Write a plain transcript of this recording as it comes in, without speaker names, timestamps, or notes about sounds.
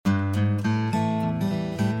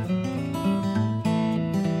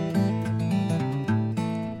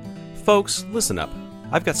Folks, listen up.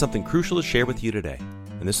 I've got something crucial to share with you today.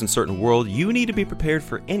 In this uncertain world, you need to be prepared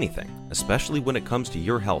for anything, especially when it comes to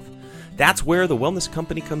your health. That's where the Wellness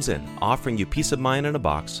Company comes in, offering you peace of mind in a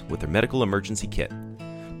box with their medical emergency kit.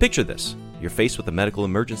 Picture this. You're faced with a medical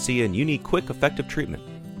emergency and you need quick, effective treatment.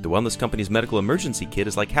 The Wellness Company's medical emergency kit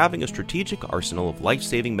is like having a strategic arsenal of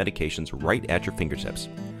life-saving medications right at your fingertips.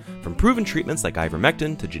 From proven treatments like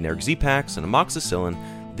ivermectin to generic Z-Paks and amoxicillin,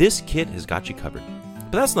 this kit has got you covered.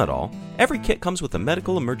 But that's not all. Every kit comes with a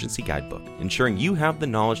medical emergency guidebook, ensuring you have the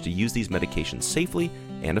knowledge to use these medications safely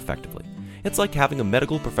and effectively. It's like having a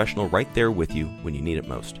medical professional right there with you when you need it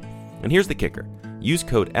most. And here's the kicker. Use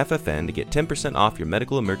code FFN to get 10% off your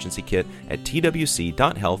medical emergency kit at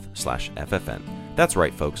twc.health/FFN. That's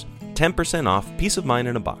right, folks. 10% off, peace of mind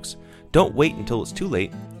in a box. Don't wait until it's too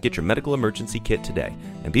late. Get your medical emergency kit today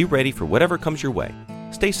and be ready for whatever comes your way.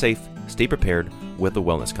 Stay safe, stay prepared with the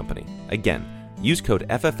Wellness Company. Again, use code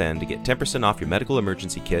FFN to get 10% off your medical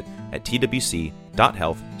emergency kit at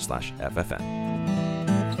twc.health/FFN.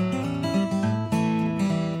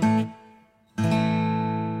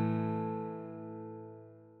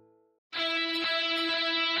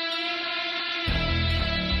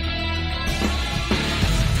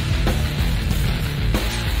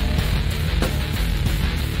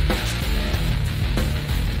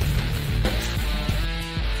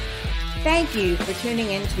 Thank you for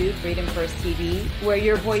tuning into Freedom First TV, where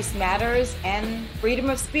your voice matters and freedom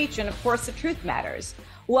of speech, and of course, the truth matters.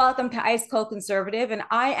 Welcome to Ice Cold Conservative, and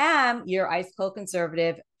I am your Ice Cold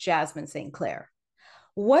Conservative, Jasmin St Claire.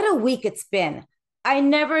 What a week it's been. I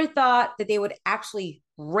never thought that they would actually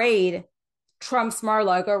raid Trump's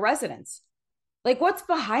Mar-a-Lago residence. Like, what's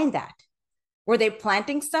behind that? Were they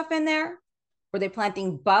planting stuff in there? Were they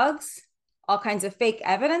planting bugs? All kinds of fake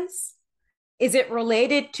evidence? Is it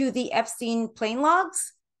related to the Epstein plane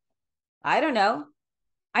logs? I don't know.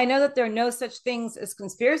 I know that there are no such things as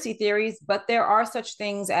conspiracy theories, but there are such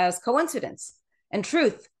things as coincidence and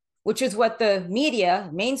truth, which is what the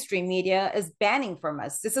media, mainstream media, is banning from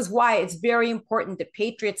us. This is why it's very important that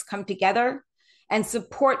patriots come together and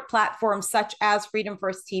support platforms such as Freedom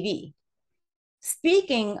First TV.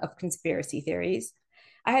 Speaking of conspiracy theories,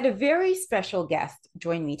 I had a very special guest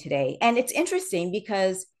join me today. And it's interesting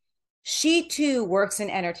because she too works in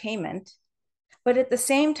entertainment, but at the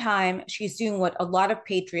same time, she's doing what a lot of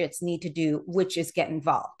patriots need to do, which is get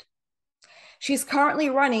involved. She's currently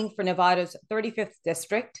running for Nevada's 35th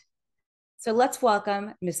district. So let's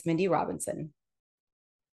welcome Miss Mindy Robinson.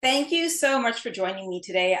 Thank you so much for joining me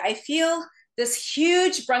today. I feel this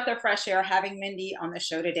huge breath of fresh air having Mindy on the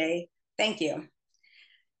show today. Thank you.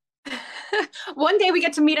 One day we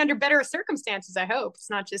get to meet under better circumstances, I hope. It's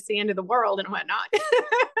not just the end of the world and whatnot.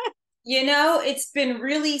 You know, it's been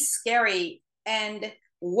really scary. And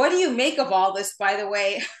what do you make of all this, by the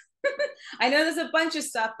way? I know there's a bunch of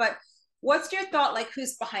stuff, but what's your thought? Like,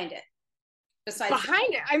 who's behind it?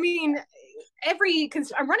 Behind it? I mean,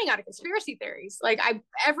 I'm running out of conspiracy theories. Like,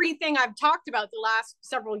 everything I've talked about the last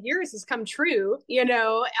several years has come true,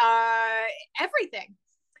 everything.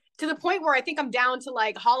 To the point where I think I'm down to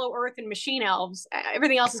like Hollow Earth and machine elves.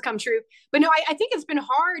 Everything else has come true. But no, I think it's been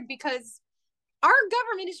hard because our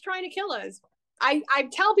government is trying to kill us. I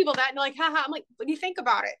tell people that and they're like, haha. I'm like, when you think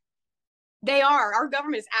about it, our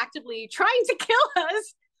government is actively trying to kill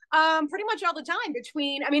us pretty much all the time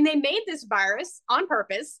they made this virus on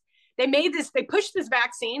purpose. They pushed this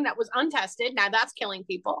vaccine that was untested. Now that's killing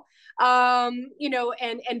people. And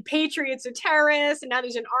patriots are terrorists. And now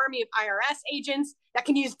there's an army of IRS agents that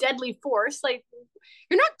can use deadly force. Like,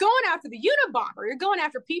 you're not going after the Unabomber. You're going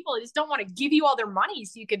after people that just don't want to give you all their money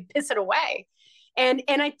so you can piss it away. And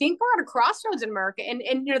I think we're at a crossroads in America. And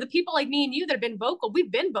the people like me and you that have been vocal,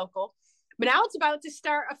 we've been vocal. But now it's about to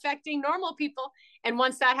start affecting normal people. And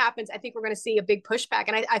once that happens, I think we're going to see a big pushback.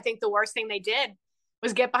 And I think the worst thing they did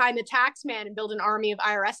was get behind the tax man and build an army of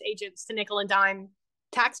IRS agents to nickel and dime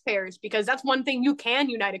taxpayers, because that's one thing you can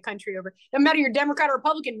unite a country over. No matter you're Democrat or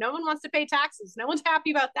Republican, no one wants to pay taxes. No one's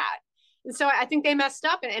happy about that. And so I think they messed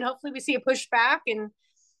up, and hopefully we see a pushback. And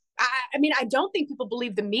I don't think people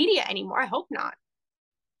believe the media anymore. I hope not.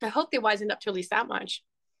 I hope they wisened up to at least that much.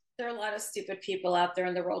 There are a lot of stupid people out there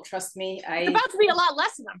in the world. Trust me. It's about to be a lot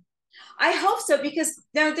less of them. I hope so, because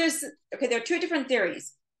there are two different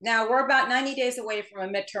theories. Now, we're about 90 days away from a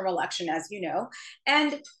midterm election, as you know.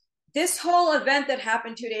 And this whole event that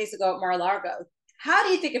happened 2 days ago at Mar-a-Lago, how do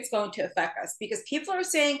you think it's going to affect us? Because people are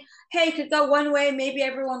saying, hey, it could go one way. Maybe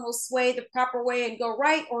everyone will sway the proper way and go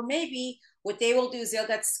right. Or maybe what they will do is they'll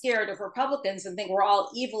get scared of Republicans and think we're all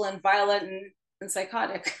evil and violent and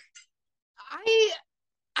psychotic.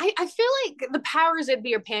 I feel like the powers that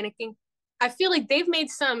be are panicking. I feel like they've made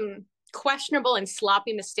some questionable and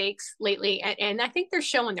sloppy mistakes lately. And I think they're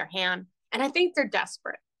showing their hand, and I think they're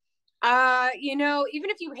desperate. Even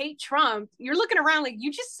if you hate Trump, you're looking around like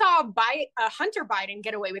you just saw Hunter Biden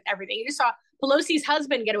get away with everything. You just saw Pelosi's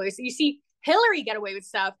husband get away with. So you see Hillary get away with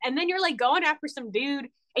stuff, and then you're like going after some dude,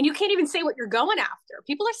 and you can't even say what you're going after.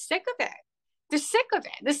 People are sick of it. They're sick of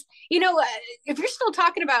it. If you're still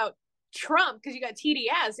talking about Trump because you got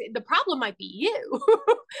TDS, the problem might be you,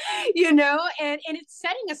 and it's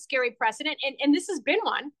setting a scary precedent. And this has been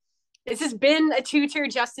one. This has been a two-tier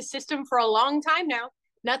justice system for a long time now.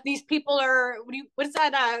 Not these people are, what is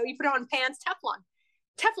that? You put it on pants,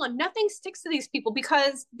 Teflon, nothing sticks to these people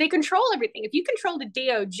because they control everything. If you control the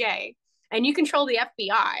DOJ and you control the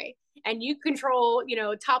FBI and you control,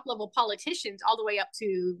 top level politicians all the way up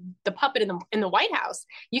to the puppet in the White House,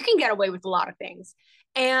 you can get away with a lot of things.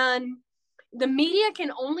 And the media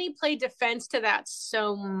can only play defense to that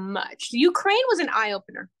so much. Ukraine was an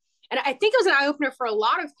eye-opener. And I think it was an eye-opener for a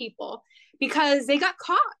lot of people because they got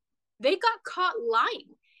caught. They got caught lying.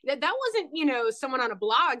 That wasn't, someone on a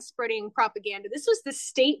blog spreading propaganda. This was the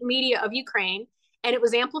state media of Ukraine, and it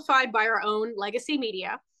was amplified by our own legacy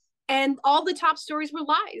media. And all the top stories were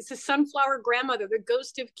lies. The sunflower grandmother, the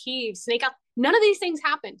ghost of Kyiv, Snake Out. None of these things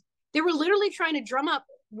happened. They were literally trying to drum up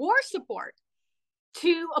war support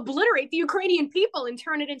to obliterate the Ukrainian people and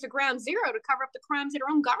turn it into ground zero to cover up the crimes that our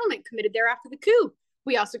own government committed there after the coup.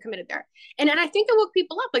 We also committed there. And I think it woke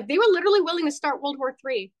people up. Like they were literally willing to start World War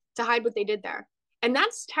III to hide what they did there. And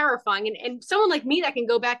that's terrifying. And someone like me that can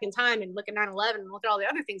go back in time and look at 9/11 and look at all the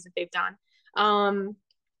other things that they've done.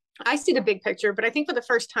 I see the big picture, but I think for the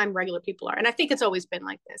first time, regular people are. And I think it's always been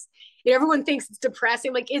like this. Everyone thinks it's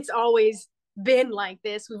depressing. Like it's always been like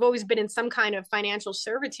this. We've always been in some kind of financial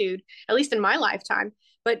servitude, at least in my lifetime.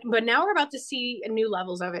 But now we're about to see new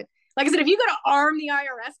levels of it. Like I said, if you go to arm the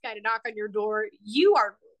IRS guy to knock on your door,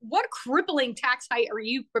 what crippling tax hike are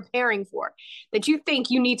you preparing for that you think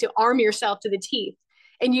you need to arm yourself to the teeth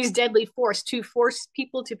and use deadly force to force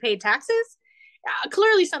people to pay taxes?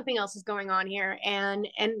 Clearly something else is going on here. And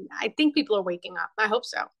I think people are waking up. I hope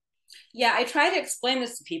so. Yeah, I try to explain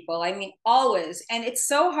this to people. I mean, always. And it's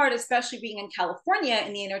so hard, especially being in California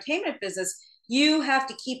in the entertainment business. You have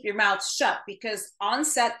to keep your mouth shut because on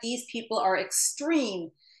set, these people are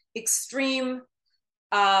extreme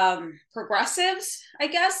progressives, I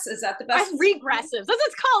guess. Is that the best? Regressives. That's what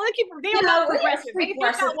it's called. They are not progressive. They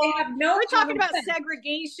have no. We're talking about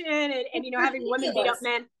segregation and having women beat up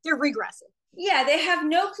men. They're regressive. Yeah, they have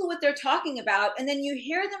no clue what they're talking about. And then you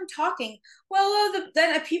hear them talking.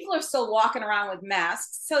 Then people are still walking around with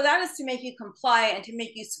masks. So that is to make you comply and to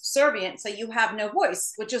make you subservient. So you have no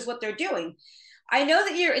voice, which is what they're doing. I know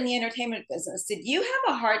that you're in the entertainment business. Did you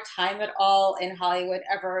have a hard time at all in Hollywood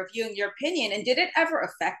ever, in your opinion? And did it ever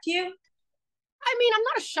affect you? I mean, I'm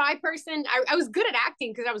not a shy person. I was good at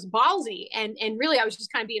acting because I was ballsy and really I was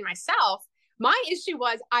just kind of being myself. My issue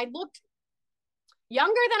was I looked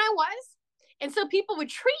younger than I was. And so people would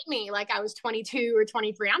treat me like I was 22 or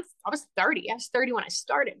 23. I was 30. I was 30 when I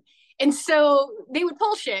started. And so they would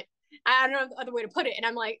pull shit. I don't know the other way to put it. And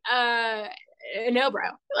I'm like, no, bro.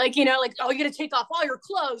 Like, oh, you got to take off all your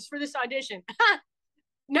clothes for this audition.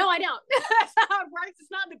 No, I don't. That's not how it works.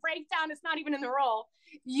 It's not in the breakdown. It's not even in the role.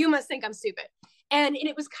 You must think I'm stupid. And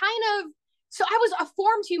it was kind of, so I was a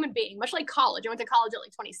formed human being, much like college. I went to college at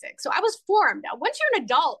like 26. So I was formed. Now, once you're an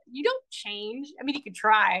adult, you don't change. I mean, you could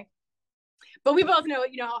try. But we both know,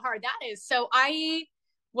 how hard that is. So I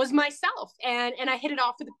was myself and I hit it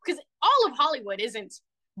off because all of Hollywood isn't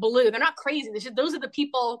blue. They're not crazy. Those are the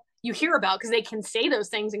people you hear about because they can say those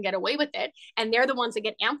things and get away with it. And they're the ones that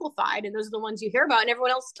get amplified. And those are the ones you hear about. And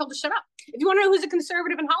everyone else is told to shut up. If you want to know who's a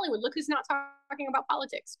conservative in Hollywood, look who's not talking about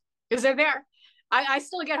politics because they're there. I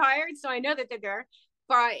still get hired. So I know that they're there.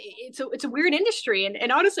 But it's a weird industry.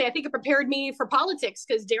 And honestly, I think it prepared me for politics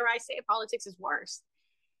because dare I say politics is worse.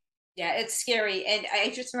 Yeah, it's scary. And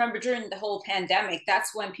I just remember during the whole pandemic,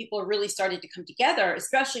 that's when people really started to come together,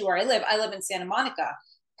 especially where I live. I live in Santa Monica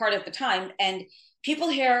part of the time. And people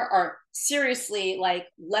here are seriously like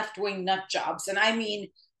left-wing nut jobs. And I mean,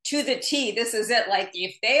 to the T, this is it. Like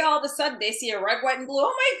if they all of a sudden they see a red, white, and blue,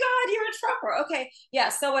 oh my God, you're a Trumper. Okay, yeah,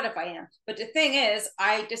 so what if I am? But the thing is,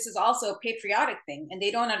 this is also a patriotic thing and they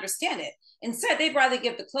don't understand it. Instead, they'd rather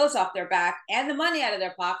give the clothes off their back and the money out of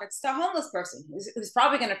their pockets to a homeless person who's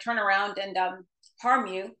probably going to turn around and harm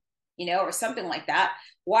you, or something like that.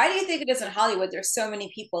 Why do you think it is in Hollywood there's so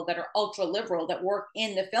many people that are ultra liberal that work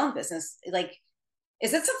in the film business? Like,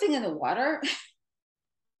 is it something in the water?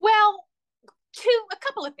 Well, a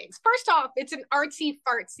couple of things. First off, it's an artsy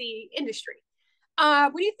fartsy industry.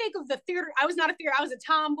 What do you think of the theater? I was not a theater. I was a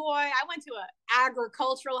tomboy. I went to an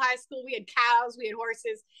agricultural high school. We had cows. We had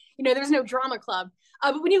horses. There was no drama club.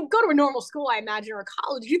 But when you go to a normal school, I imagine, or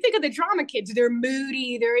college, you think of the drama kids. They're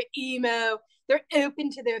moody. They're emo. They're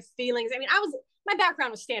open to their feelings. I mean, my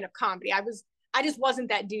background was stand-up comedy. I just wasn't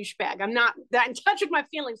that douchebag. I'm not that in touch with my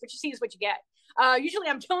feelings. What you see is what you get. Usually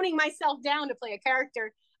I'm toning myself down to play a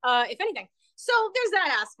character, if anything. So there's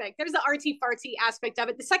that aspect. There's the arty farty aspect of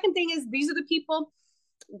it. The second thing is these are the people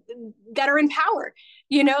that are in power.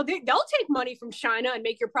 They'll take money from China and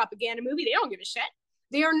make your propaganda movie. They don't give a shit.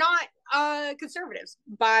 They are not conservatives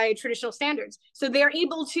by traditional standards. So they're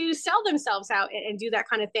able to sell themselves out and do that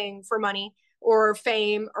kind of thing for money or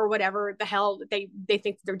fame or whatever the hell that they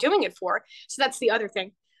think they're doing it for. So that's the other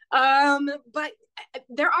thing. But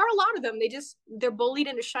there are a lot of them. They're bullied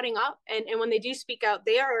into shutting up. And when they do speak out,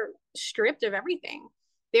 they are stripped of everything.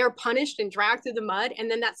 They are punished and dragged through the mud.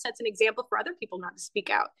 And then that sets an example for other people not to speak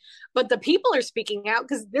out. But the people are speaking out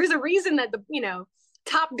because there's a reason that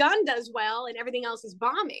Top Gun does well and everything else is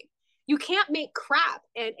bombing. You can't make crap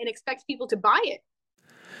and expect people to buy it.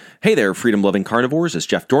 Hey there, freedom-loving carnivores. It's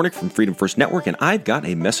Jeff Dornick from Freedom First Network, and I've got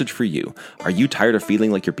a message for you. Are you tired of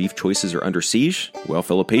feeling like your beef choices are under siege? Well,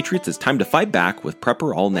 fellow patriots, it's time to fight back with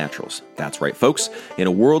Prepper All Naturals. That's right, folks. In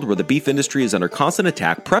a world where the beef industry is under constant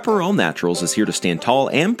attack, Prepper All Naturals is here to stand tall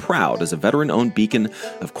and proud as a veteran-owned beacon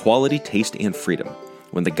of quality, taste, and freedom.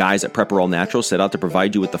 When the guys at Prepper All Natural set out to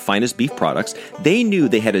provide you with the finest beef products, they knew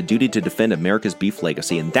they had a duty to defend America's beef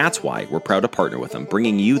legacy, and that's why we're proud to partner with them,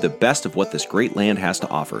 bringing you the best of what this great land has to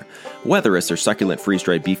offer. Whether it's their succulent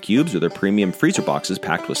freeze-dried beef cubes or their premium freezer boxes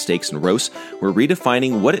packed with steaks and roasts, we're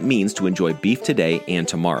redefining what it means to enjoy beef today and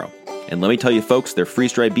tomorrow. And let me tell you folks, their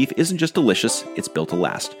freeze-dried beef isn't just delicious, it's built to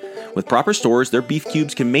last. With proper stores, their beef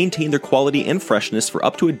cubes can maintain their quality and freshness for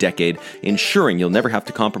up to a decade, ensuring you'll never have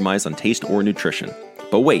to compromise on taste or nutrition.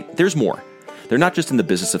 But wait, there's more. They're not just in the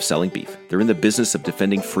business of selling beef. They're in the business of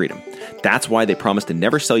defending freedom. That's why they promise to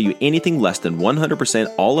never sell you anything less than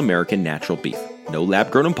 100% all-American natural beef. No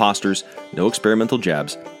lab-grown imposters, no experimental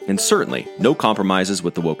jabs, and certainly no compromises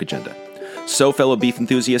with the woke agenda. So, fellow beef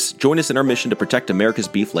enthusiasts, join us in our mission to protect America's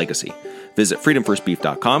beef legacy. Visit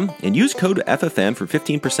freedomfirstbeef.com and use code FFN for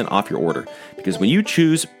 15% off your order. Because when you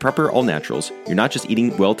choose Prepper All Naturals, you're not just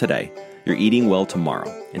eating well today, you're eating well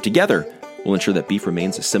tomorrow. And together, we'll ensure that beef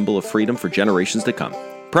remains a symbol of freedom for generations to come.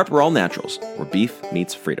 Prepper All Naturals, where beef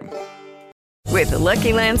meets freedom. With the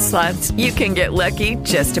Lucky Land Slots, you can get lucky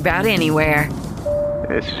just about anywhere.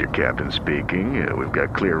 This is your captain speaking. We've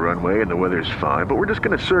got clear runway and the weather's fine, but we're just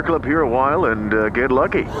going to circle up here a while and get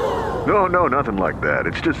lucky. No, nothing like that.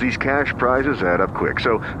 It's just these cash prizes add up quick.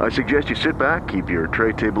 So I suggest you sit back, keep your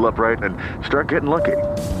tray table upright, and start getting lucky.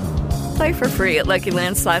 Play for free at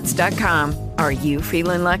LuckyLandSlots.com. Are you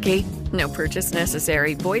feeling lucky? No purchase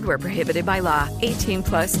necessary. Void where prohibited by law.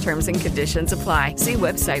 18+ terms and conditions apply. See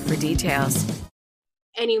website for details.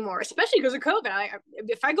 Anymore, especially because of COVID.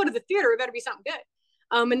 If I go to the theater, it better be something good.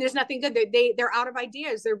 And there's nothing good. They're out of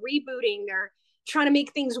ideas. They're rebooting. They're trying to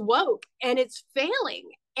make things woke, and it's failing.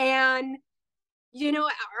 And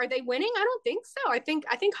are they winning? I don't think so. I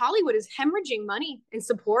think Hollywood is hemorrhaging money and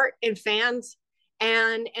support and fans,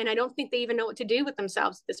 and I don't think they even know what to do with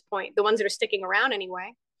themselves at this point. The ones that are sticking around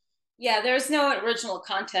anyway. Yeah, there's no original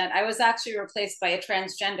content. I was actually replaced by a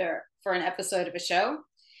transgender for an episode of a show.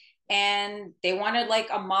 And they wanted like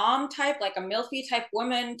a mom type, like a milfy type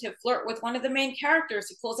woman to flirt with one of the main characters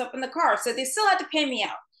who pulls up in the car. So they still had to pay me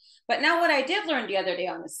out. But now what I did learn the other day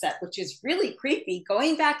on the set, which is really creepy,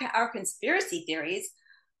 going back to our conspiracy theories,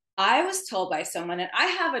 I was told by someone, and I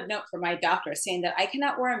have a note from my doctor saying that I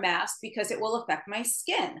cannot wear a mask because it will affect my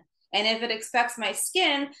skin. And if it affects my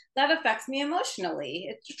skin, that affects me emotionally.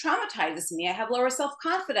 It traumatizes me. I have lower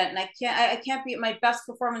self-confidence, and I can't be at my best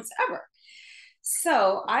performance ever.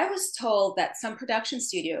 So I was told that some production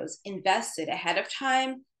studios invested ahead of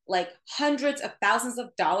time, like hundreds of thousands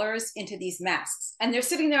of dollars into these masks. And they're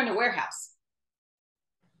sitting there in a warehouse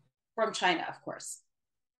from China, of course.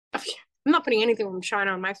 I'm not putting anything from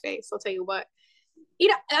China on my face. I'll tell you what.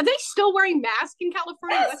 Are they still wearing masks in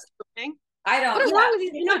California? Yes. That's the thing. I don't know. What is wrong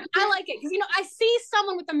with you? I like it because, I see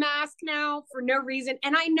someone with a mask now for no reason.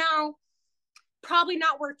 And I know probably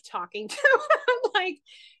not worth talking to. Like,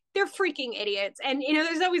 they're freaking idiots. And,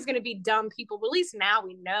 there's always going to be dumb people. But at least now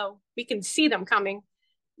we know. We can see them coming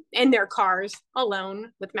in their cars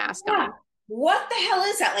alone with masks on. What the hell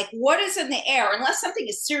is that? Like, what is in the air? Unless something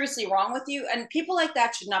is seriously wrong with you. And people like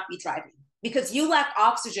that should not be driving because you lack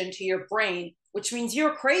oxygen to your brain, which means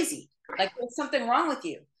you're crazy. Like, there's something wrong with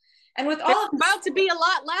you. And with all of about to be a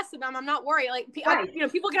lot less of them, I'm not worried. Like,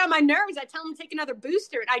 right. People get on my nerves. I tell them to take another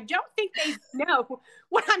booster, and I don't think they know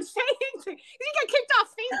what I'm saying. You get kicked off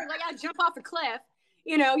Facebook, like I jump off a cliff.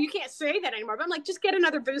 You can't say that anymore. But I'm like, just get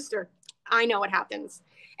another booster. I know what happens.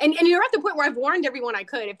 And you're at the point where I've warned everyone I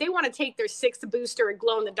could. If they want to take their 6th booster and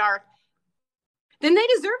glow in the dark, then they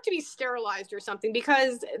deserve to be sterilized or something,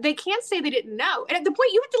 because they can't say they didn't know. And at the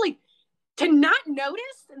point you have to not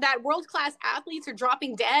notice that world-class athletes are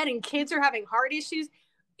dropping dead and kids are having heart issues.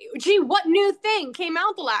 Gee, what new thing came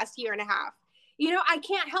out the last year and a half? I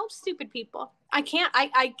can't help stupid people. I can't.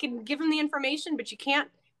 I can give them the information, but you can't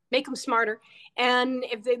make them smarter. And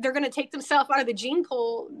if they're going to take themselves out of the gene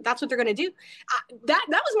pool, that's what they're going to do. That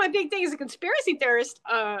was my big thing as a conspiracy theorist,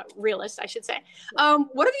 realist, I should say.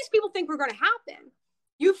 What do these people think were going to happen?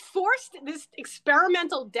 You forced this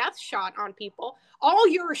experimental death shot on people. All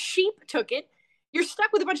your sheep took it. You're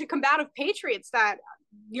stuck with a bunch of combative patriots that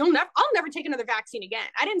I'll never take another vaccine again.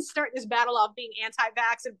 I didn't start this battle off being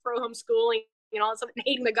anti-vax and pro-homeschooling, all stuff, and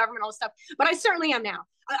hating the government, all this stuff. But I certainly am now.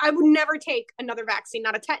 I would never take another vaccine,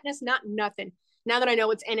 not a tetanus, not nothing. Now that I know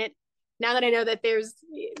what's in it, now that I know that there's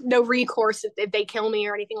no recourse if they kill me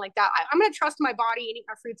or anything like that, I'm going to trust my body and eat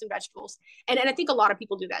my fruits and vegetables. And I think a lot of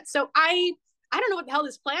people do that. So I don't know what the hell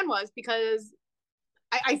this plan was, because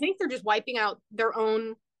I think they're just wiping out their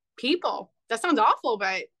own people. That sounds awful,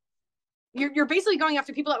 but you're basically going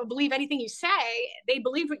after people that will believe anything you say. They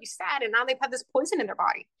believed what you said, and now they've had this poison in their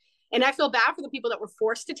body. And I feel bad for the people that were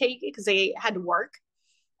forced to take it because they had to work.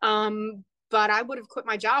 But I would have quit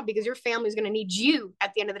my job, because your family is going to need you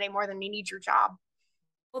at the end of the day more than they need your job.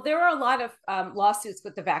 Well, there are a lot of lawsuits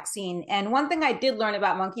with the vaccine. And one thing I did learn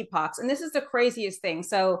about monkeypox, and this is the craziest thing.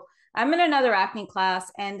 So I'm in another acting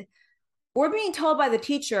class, and we're being told by the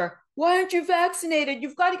teacher, why aren't you vaccinated?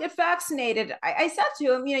 You've got to get vaccinated. I said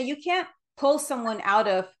to him, you can't pull someone out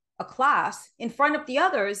of a class in front of the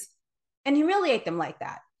others and humiliate them like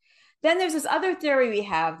that. Then there's this other theory we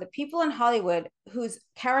have, that people in Hollywood whose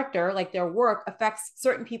character, like their work, affects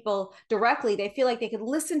certain people directly, they feel like they could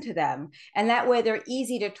listen to them, and that way they're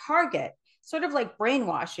easy to target, sort of like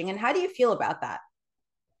brainwashing. And how do you feel about that?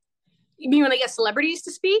 You mean when they get celebrities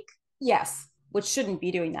to speak? Yes, which shouldn't be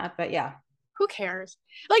doing that, but yeah. Who cares?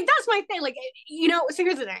 Like, that's my thing. Like, so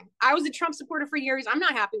here's the thing. I was a Trump supporter for years. I'm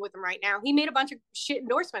not happy with him right now. He made a bunch of shit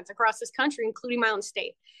endorsements across this country, including my own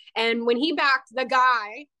state. And when he backed the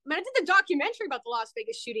guy, I did the documentary about the Las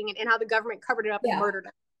Vegas shooting and how the government covered it up and murdered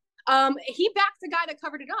him. He backed the guy that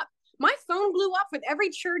covered it up. My phone blew up with every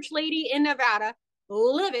church lady in Nevada,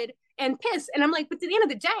 livid and pissed. And I'm like, but at the end of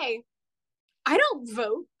the day, I don't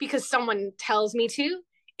vote because someone tells me to.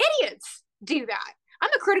 Idiots do that. I'm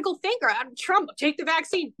a critical thinker. I'm Trump, take the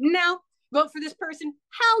vaccine. No. Vote for this person.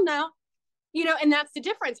 Hell no. And that's the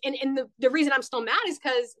difference. And the reason I'm still mad is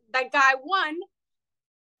because that guy won,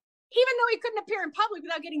 even though he couldn't appear in public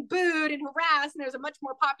without getting booed and harassed, and there's a much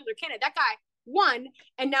more popular candidate. That guy won,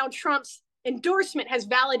 and now Trump's endorsement has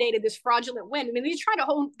validated this fraudulent win. I mean, they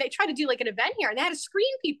try to do like an event here, and they had to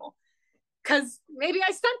screen people because maybe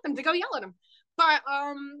I sent them to go yell at him. But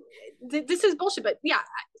this is bullshit. But yeah,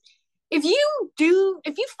 if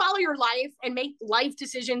you follow your life and make life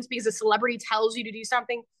decisions because a celebrity tells you to do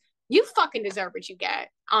something, you fucking deserve what you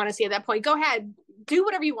get. Honestly, at that point, go ahead, do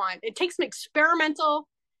whatever you want. It takes some experimental,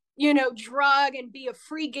 drug and be a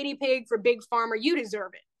free guinea pig for Big Pharma. You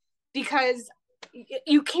deserve it, because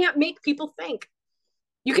you can't make people think.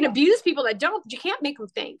 You can abuse people that don't, but you can't make them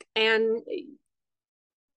think. And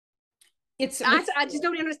I just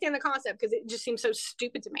don't understand the concept, because it just seems so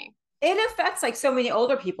stupid to me. It affects like so many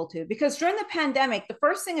older people too, because during the pandemic, the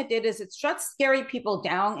first thing it did is it shut scary people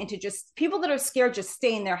down into just people that are scared, just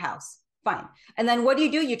stay in their house. Fine. And then what do?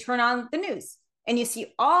 You turn on the news and you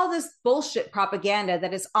see all this bullshit propaganda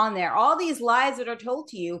that is on there, all these lies that are told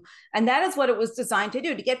to you. And that is what it was designed to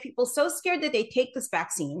do, to get people so scared that they take this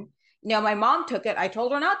vaccine. My mom took it. I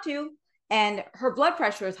told her not to. And her blood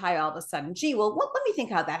pressure is high all of a sudden. Gee, well, let me think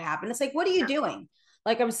how that happened. It's like, what are you doing?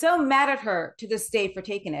 Like, I'm so mad at her to this day for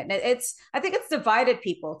taking it. And I think it's divided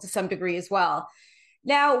people to some degree as well.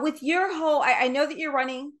 Now, with your whole, I know that you're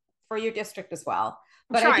running for your district as well,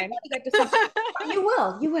 but I do want to get to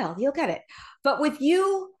something. You'll get it. But with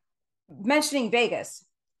you mentioning Vegas,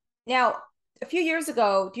 now, a few years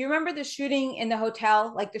ago, do you remember the shooting in the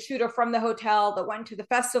hotel, like the shooter from the hotel that went to the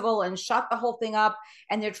festival and shot the whole thing up?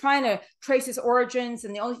 And they're trying to trace his origins.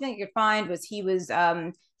 And the only thing you could find was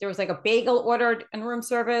there was like a bagel ordered in room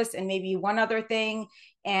service and maybe one other thing.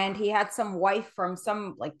 And he had some wife from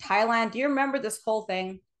some like Thailand. Do you remember this whole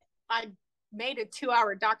thing? I made a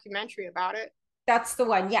 2-hour documentary about it. That's the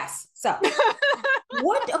one. Yes. So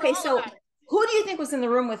what? Okay. So who do you think was in the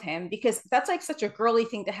room with him? Because that's like such a girly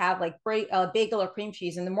thing to have, like bagel or cream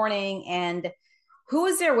cheese in the morning. And who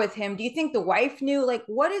was there with him? Do you think the wife knew? Like,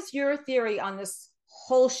 what is your theory on this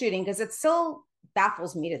whole shooting? Because it still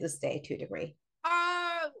baffles me to this day to a degree.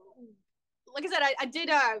 Like I said, I did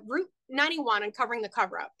Route 91 Uncovering the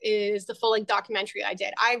Cover-Up is the full-length documentary I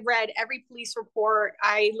did. I read every police report.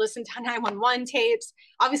 I listened to 911 tapes.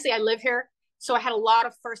 Obviously, I live here, so I had a lot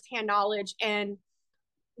of firsthand knowledge. And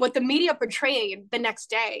what the media portrayed the next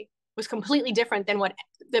day was completely different than what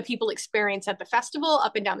the people experienced at the festival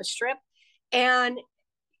up and down the strip. And,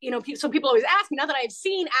 you know, so people always ask me, now that I've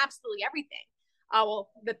seen absolutely everything, well,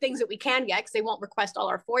 the things that we can get, because they won't request all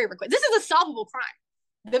our FOIA requests. This is a solvable crime.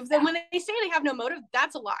 When they say they have no motive,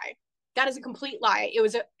 that's a lie. That is a complete lie.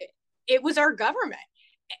 It was our government.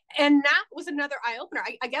 And that was another eye opener.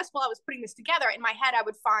 I guess while I was putting this together, in my head, I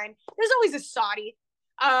would find there's always a Saudi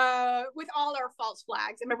with all our false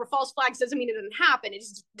flags. And remember, false flags doesn't mean it didn't happen. It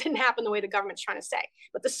just didn't happen the way the government's trying to say.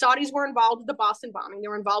 But the Saudis were involved with the Boston bombing. They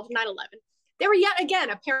were involved with 9/11. They were yet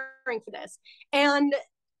again appearing for this.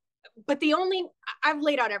 But I've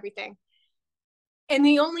laid out everything. And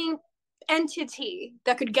the only entity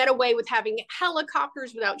that could get away with having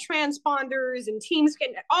helicopters without transponders and teams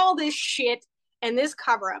getting all this shit and this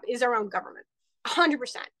cover up is our own government,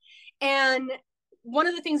 100%. And one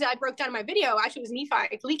of the things that I broke down in my video, actually it was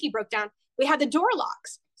Nephi Kaliki broke down, we had the door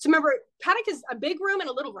locks. So remember, Paddock is a big room and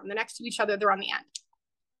a little room. They're next to each other. They're on the end.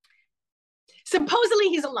 Supposedly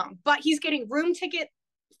he's alone, but he's getting room ticket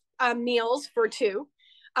meals for two.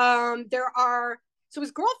 So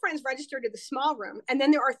his girlfriend's registered to the small room. And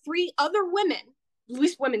then there are 3 other women, at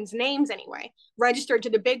least women's names anyway, registered to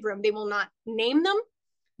the big room. They will not name them.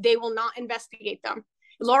 They will not investigate them.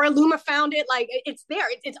 Laura Luma found it, like it's there.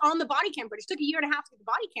 It's on the body cam footage. It took a year and a half to get the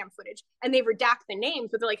body cam footage, and they redact the names,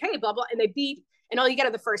 but they're like, hey, blah, blah, and they beep, and all you get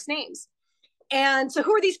are the first names. And so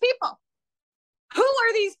who are these people? Who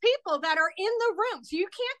are these people that are in the room? So you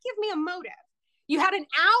can't give me a motive. You had an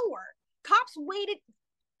hour. Cops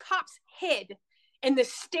hid in the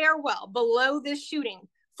stairwell below this shooting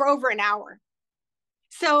for over an hour.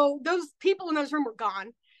 So those people in those rooms were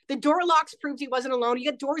gone. The door locks proved he wasn't alone.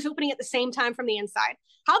 You got doors opening at the same time from the inside.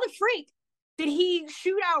 How the freak did he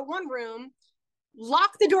shoot out one room,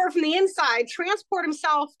 lock the door from the inside, transport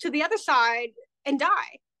himself to the other side, and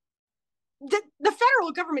die? The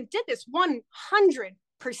federal government did this 100%.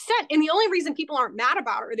 And the only reason people aren't mad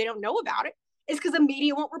about it or they don't know about it is because the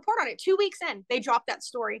media won't report on it. 2 weeks in, they dropped that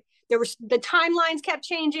story. The timelines kept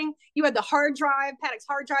changing. You had the hard drive, Paddock's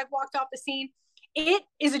hard drive walked off the scene. It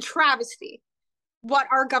is a travesty what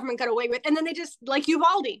our government got away with. And then they just, like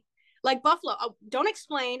Uvalde, like Buffalo, don't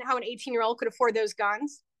explain how an 18-year-old could afford those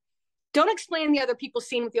guns. Don't explain the other people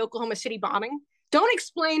seen with the Oklahoma City bombing. Don't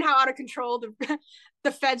explain how out of control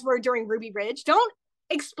the feds were during Ruby Ridge. Don't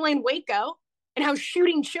explain Waco and how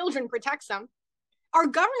shooting children protects them. Our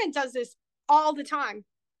government does this all the time.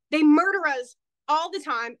 They murder us all the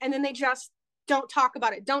time, and then they just don't talk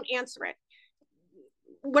about it, don't answer it.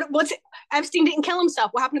 What's Epstein didn't kill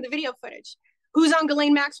himself? What happened to the video footage? Who's on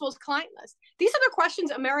Ghislaine Maxwell's client list? These are the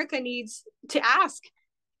questions America needs to ask.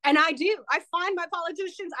 And I do. I find my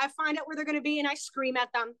politicians, I find out where they're going to be, and I scream at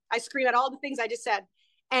them. I scream at all the things I just said.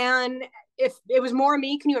 And if it was more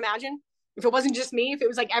me, can you imagine? If it wasn't just me, if it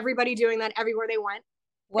was like everybody doing that everywhere they went,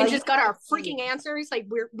 and just got our freaking answers like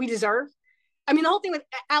we deserve. I mean, the whole thing with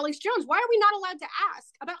Alex Jones, why are we not allowed to ask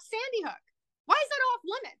about Sandy Hook? Why is that off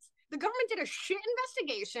limits? The government did a shit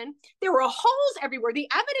investigation. There were holes everywhere. The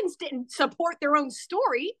evidence didn't support their own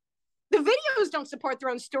story. The videos don't support their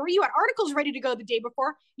own story. You had articles ready to go the day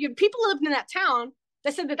before. You had people living in that town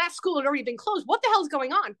that said that school had already been closed. What the hell's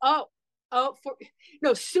going on?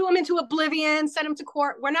 Sue them into oblivion, send them to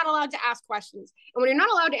court. We're not allowed to ask questions. And when you're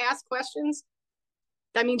not allowed to ask questions,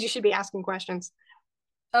 that means you should be asking questions.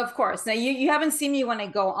 Of course. Now you haven't seen me when I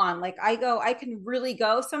go on. Like I can really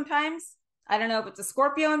go sometimes. I don't know if it's a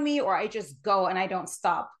Scorpio in me or I just go and I don't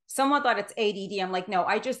stop. Someone thought it's ADD. I'm like, no,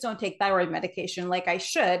 I just don't take thyroid medication like I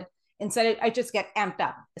should. Instead, I just get amped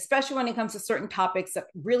up, especially when it comes to certain topics that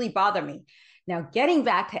really bother me. Now, getting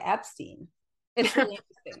back to Epstein, it's really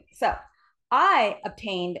interesting. So I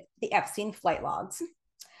obtained the Epstein flight logs.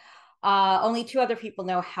 Only 2 other people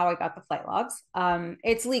know how I got the flight logs.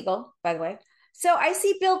 It's legal, by the way. So I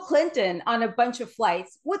see Bill Clinton on a bunch of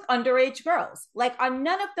flights with underage girls. Like on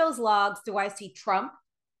none of those logs do I see Trump.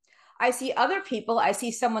 I see other people. I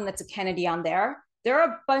see someone that's a Kennedy on there. There are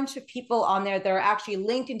a bunch of people on there that are actually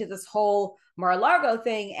linked into this whole Mar-a-Lago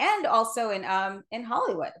thing and also in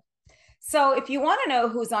Hollywood. So if you want to know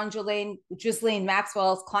who's on Ghislaine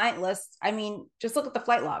Maxwell's client list, I mean, just look at the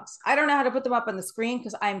flight logs. I don't know how to put them up on the screen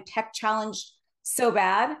because I'm tech challenged so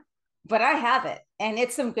bad, but I have it, and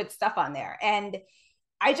it's some good stuff on there. And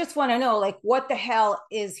I just want to know, like, what the hell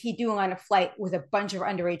is he doing on a flight with a bunch of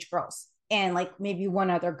underage girls and like maybe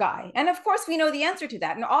one other guy? And of course, we know the answer to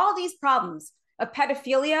that. And all these problems of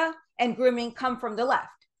pedophilia and grooming come from the left.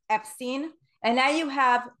 Epstein, and now you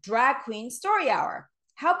have drag queen story hour.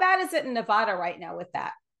 How bad is it in Nevada right now with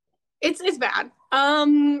that? It's bad.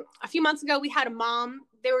 A few months ago, we had a mom.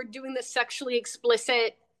 They were doing this sexually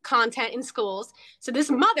explicit content in schools. So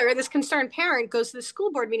this mother, this concerned parent, goes to the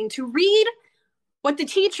school board meeting to read what the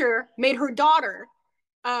teacher made her daughter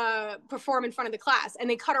perform in front of the class, and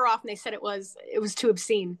they cut her off and they said it was too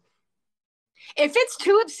obscene. If it's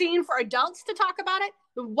too obscene for adults to talk about it,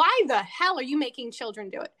 why the hell are you making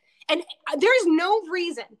children do it? And there's no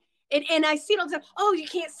reason. And I see it all the time. Oh, you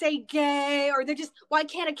can't say gay, or they're just, why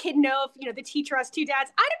can't a kid know if, the teacher has two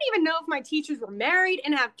dads? I don't even know if my teachers were married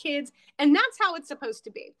and have kids. And that's how it's supposed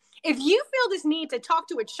to be. If you feel this need to talk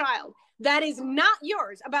to a child that is not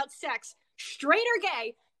yours about sex, straight or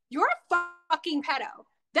gay, you're a fucking pedo.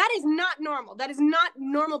 That is not normal. That is not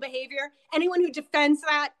normal behavior. Anyone who defends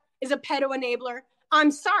that is a pedo enabler. I'm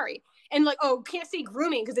sorry. And like, oh, can't say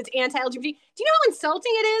grooming because it's anti-LGBT. Do you know how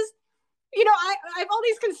insulting it is? I have all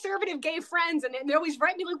these conservative gay friends, and they always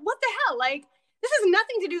write me like, what the hell? Like, this has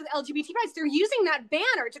nothing to do with LGBT rights. They're using that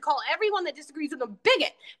banner to call everyone that disagrees with them a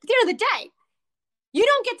bigot. But at the end of the day, you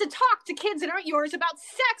don't get to talk to kids that aren't yours about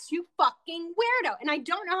sex, you fucking weirdo. And I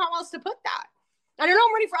don't know how else to put that. I don't know,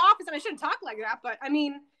 I'm running for office and I shouldn't talk like that, but I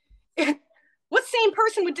mean, what sane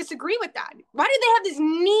person would disagree with that? Why do they have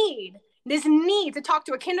this need to talk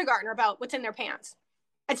to a kindergartner about what's in their pants?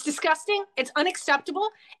 It's disgusting. It's unacceptable.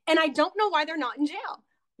 And I don't know why they're not in jail.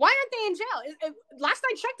 Why aren't they in jail? Last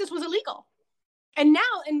I checked, this was illegal. And now,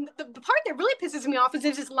 and the part that really pisses me off is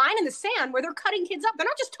there's this line in the sand where they're cutting kids up. They're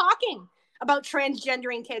not just talking about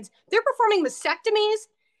transgendering kids. They're performing vasectomies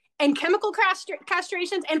and chemical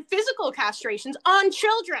castrations and physical castrations on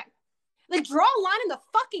children. Like, draw a line in the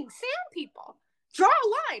fucking sand, people. Draw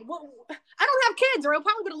a line. Well, I don't have kids, or I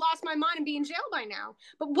probably would have lost my mind and be in jail by now.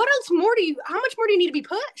 But how much more do you need to be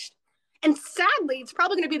pushed? And sadly, it's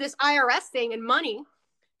probably going to be this IRS thing and money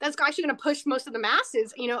that's actually going to push most of the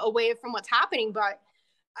masses, away from what's happening. But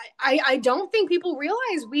I don't think people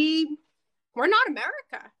realize we're not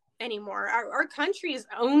America anymore. Our country is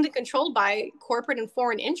owned and controlled by corporate and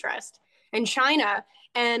foreign interest, and China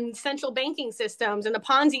and central banking systems and the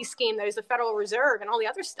Ponzi scheme that is the Federal Reserve and all the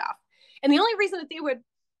other stuff. And the only reason that they would,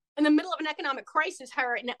 in the middle of an economic crisis,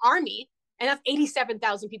 hire an army, and that's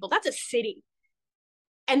 87,000 people, that's a city.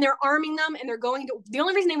 And they're arming them, and the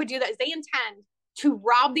only reason they would do that is they intend to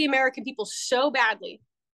rob the American people so badly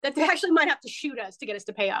that they actually might have to shoot us to get us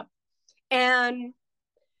to pay up. And,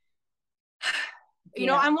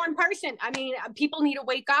 I'm one person. I mean, people need to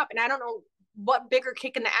wake up, and I don't know what bigger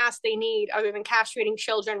kick in the ass they need other than castrating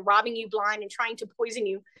children, robbing you blind, and trying to poison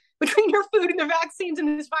you between your food and the vaccines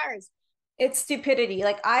and this virus. It's stupidity.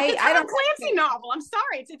 Like, I don't Clancy novel. I'm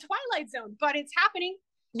sorry. It's a Twilight Zone, but it's happening.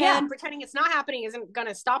 Yeah. And pretending it's not happening isn't going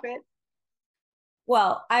to stop it.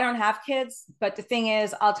 Well, I don't have kids, but the thing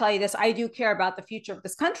is, I'll tell you this, I do care about the future of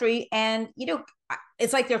this country. And,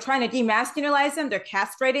 it's like they're trying to demasculinize them. They're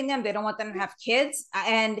castrating them. They don't want them to have kids.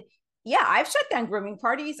 And yeah, I've shut down grooming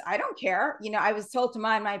parties. I don't care. I was told to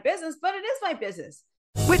mind my business, but it is my business.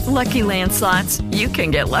 With Lucky Land Slots, you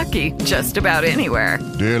can get lucky just about anywhere.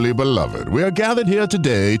 Dearly beloved, we are gathered here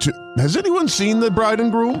today to... Has anyone seen the bride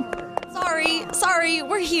and groom? Sorry,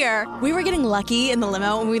 we're here. We were getting lucky in the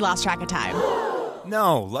limo and we lost track of time.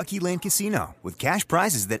 No, Lucky Land Casino, with cash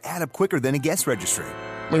prizes that add up quicker than a guest registry.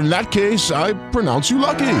 In that case, I pronounce you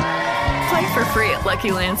lucky. Play for free at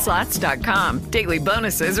LuckyLandSlots.com. Daily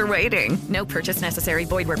bonuses are waiting. No purchase necessary.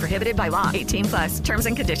 Void where prohibited by law. 18+. Terms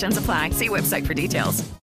and conditions apply. See website for details.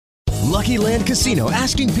 Lucky Land Casino,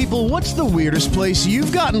 asking people, what's the weirdest place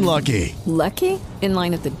you've gotten lucky? Lucky? In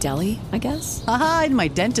line at the deli, I guess? Aha, in my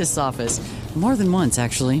dentist's office. More than once,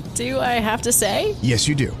 actually. Do I have to say? Yes,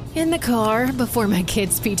 you do. In the car before my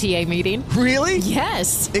kids' PTA meeting. Really?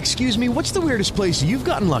 Yes. Excuse me, what's the weirdest place you've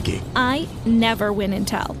gotten lucky? I never win and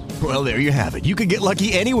tell. Well, there you have it. You can get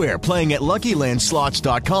lucky anywhere, playing at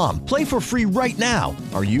LuckyLandSlots.com. Play for free right now.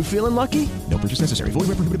 Are you feeling lucky? No purchase necessary. Void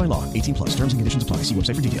where prohibited by law. 18+. Terms and conditions apply. See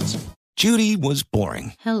website for details. Judy was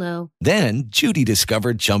boring. Hello. Then Judy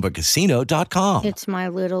discovered ChumbaCasino.com. It's my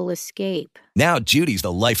little escape. Now Judy's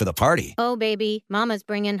the life of the party. Oh, baby, mama's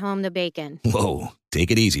bringing home the bacon. Whoa,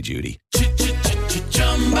 take it easy, Judy.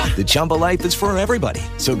 The Chumba life is for everybody.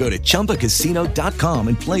 So go to ChumbaCasino.com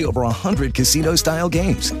and play over 100 casino-style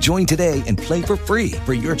games. Join today and play for free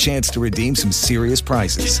for your chance to redeem some serious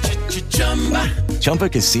prizes.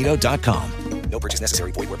 ChumbaCasino.com. No purchase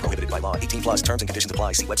necessary. Void where prohibited by law. 18 plus terms and conditions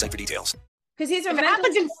apply. See website for details. Because these are if it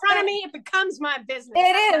happens in front of me, it becomes my business.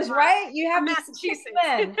 It is, right? You have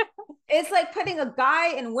Massachusetts. It's like putting a guy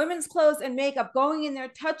in women's clothes and makeup, going in there,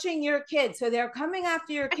 touching your kids. So they're coming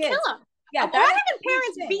after your kids. Kill them. Yeah. Why haven't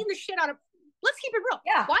parents beaten the shit out of? Let's keep it real.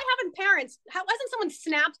 Yeah. Why haven't parents? Hasn't someone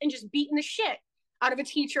snapped and just beaten the shit out of a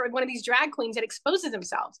teacher or one of these drag queens that exposes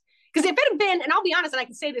themselves? Because if it had been, and I'll be honest, and I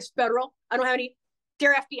can say this federal, I don't have any,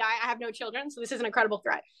 dear FBI, I have no children, so this isn't a credible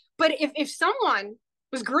threat. But if someone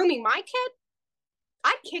was grooming my kid,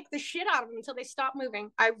 I'd kick the shit out of them until they stop moving.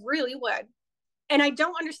 I really would. And I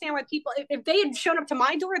don't understand why people, if they had shown up to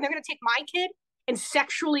my door and they're going to take my kid and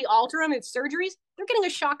sexually alter him in surgeries, they're getting a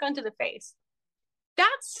shotgun to the face.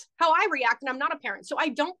 That's how I react, and I'm not a parent. So I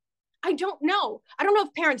don't know. I don't know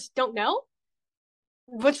if parents don't know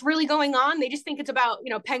what's really going on. They just think it's about,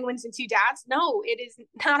 penguins and two dads. No, it is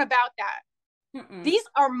not about that. Mm-mm. These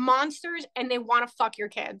are monsters, and they want to fuck your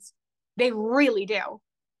kids. They really do.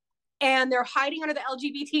 And they're hiding under the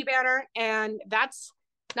LGBT banner, and that's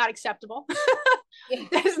not acceptable.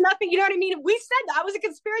 There's nothing, you know what I mean? We said that was a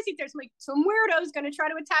conspiracy theory. Like some weirdo's going to try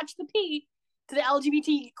to attach the P to the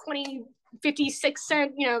LGBT 56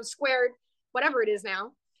 cent, squared, whatever it is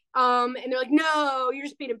now. And they're like, no, you're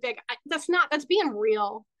just being a big. That's being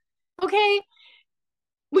real. Okay.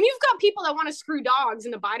 When you've got people that want to screw dogs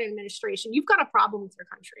in the Biden administration, you've got a problem with your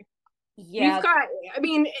country. Yeah. You've got,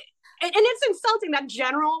 and it's insulting. That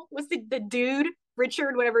general, what's the dude,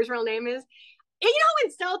 Richard, whatever his real name is. And you know how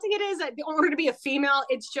insulting it is that in order to be a female,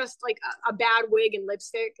 it's just like a bad wig and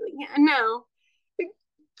lipstick. Like, yeah, no,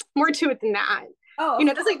 more to it than that. Oh,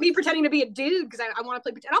 that's like me pretending to be a dude because I want to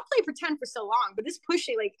play pretend. I'll play pretend for so long, but this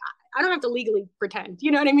pushing, like, I don't have to legally pretend. You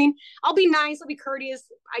know what I mean? I'll be nice. I'll be courteous.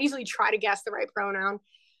 I usually try to guess the right pronoun.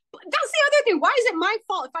 But that's the other thing. Why is it my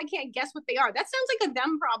fault if I can't guess what they are? That sounds like a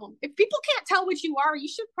them problem. If people can't tell what you are, you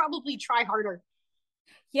should probably try harder.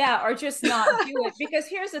 Yeah, or just not do it. Because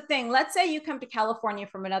here's the thing. Let's say you come to California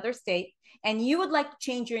from another state and you would like to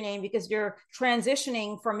change your name because you're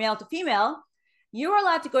transitioning from male to female. You are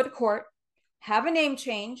allowed to go to court, have a name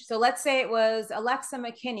change. So let's say it was Alexa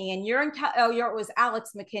McKinney and it was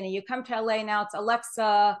Alex McKinney. You come to LA, now it's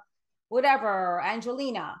Alexa, whatever,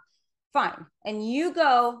 Angelina. Fine. And you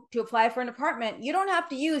go to apply for an apartment. You don't have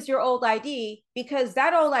to use your old ID because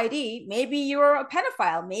that old ID, maybe you're a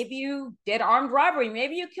pedophile, maybe you did armed robbery,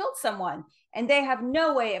 maybe you killed someone, and they have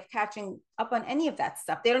no way of catching up on any of that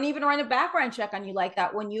stuff. They don't even run a background check on you like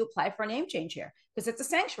that when you apply for a name change here because it's a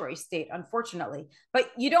sanctuary state, unfortunately.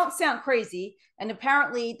 But you don't sound crazy. And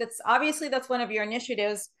apparently that's one of your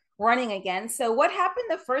initiatives running again. So what happened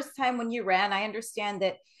the first time when you ran? I understand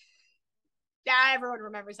that. Yeah, everyone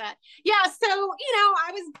remembers that. Yeah, so,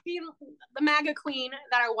 I was being the MAGA queen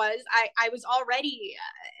that I was. I was already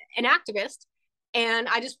an activist, and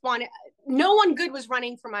I just wanted, no one good was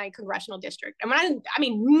running for my congressional district. And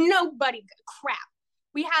nobody, crap.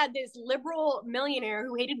 We had this liberal millionaire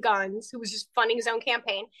who hated guns, who was just funding his own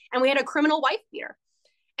campaign, and we had a criminal wife beater.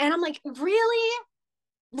 And I'm like, really?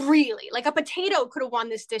 Really? Like a potato could have won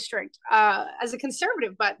this district as a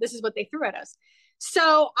conservative, but this is what they threw at us.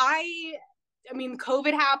 So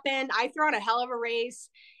COVID happened. I threw on a hell of a race,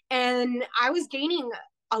 and I was gaining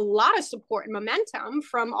a lot of support and momentum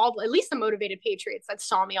from at least the motivated patriots that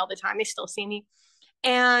saw me all the time. They still see me.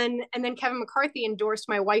 And then Kevin McCarthy endorsed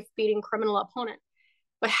my wife-beating criminal opponent.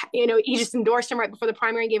 But, he just endorsed him right before the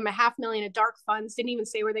primary, gave him $500,000 of dark funds, didn't even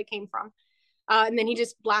say where they came from. And then he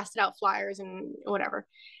just blasted out flyers and whatever.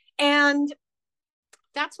 And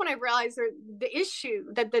that's when I realized the issue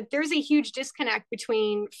that there's a huge disconnect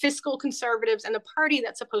between fiscal conservatives and the party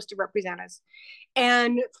that's supposed to represent us.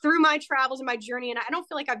 And through my travels and my journey, and I don't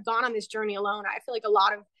feel like I've gone on this journey alone. I feel like a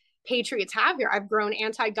lot of patriots have here. I've grown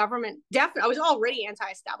anti-government. Definitely, I was already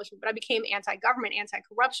anti-establishment, but I became anti-government,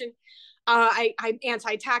 anti-corruption. I'm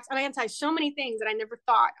anti-tax. I'm anti so many things that I never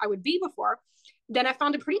thought I would be before. Then I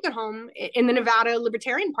found a pretty good home in the Nevada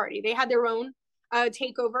Libertarian Party. They had their own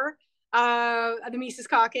takeover. The Mises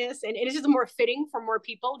Caucus, and it is just more fitting for more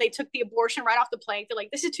people. They took the abortion right off the plank. They're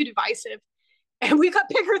like, this is too divisive, and we got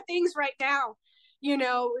bigger things right now,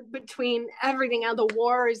 between everything else, the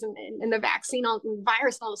wars and the vaccine and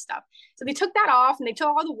virus and all this stuff. So they took that off, and they took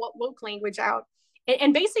all the woke language out,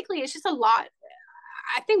 and basically it's just a lot.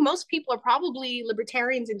 I think most people are probably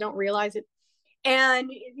libertarians and don't realize it. And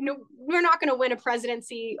we're not going to win a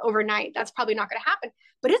presidency overnight. That's probably not going to happen.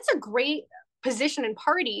 But it's a great position and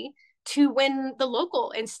party to win the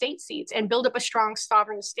local and state seats and build up a strong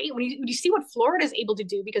sovereign state. When you see what Florida is able to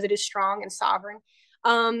do because it is strong and sovereign,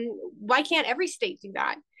 why can't every state do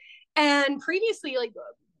that? And previously, like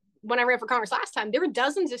when I ran for Congress last time, there were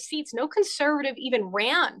dozens of seats. No conservative even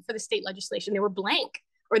ran for the state legislation. They were blank,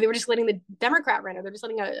 or they were just letting the Democrat run, or they're just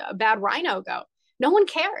letting a bad rhino go. No one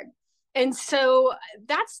cared. And so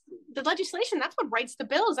that's the legislation. That's what writes the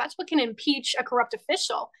bills. That's what can impeach a corrupt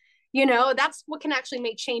official. That's what can actually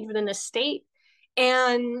make change within the state.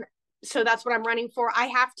 And so that's what I'm running for. I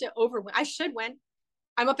have to overwin. I should win.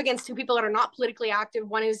 I'm up against two people that are not politically active.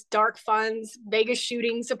 One is dark funds, Vegas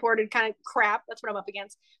shooting supported kind of crap. That's what I'm up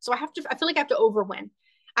against. So I feel like I have to overwin.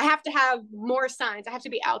 I have to have more signs. I have to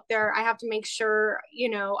be out there. I have to make sure,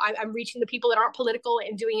 I'm reaching the people that aren't political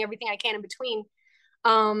and doing everything I can in between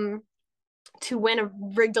to win a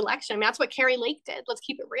rigged election. I mean, that's what Carrie Lake did. Let's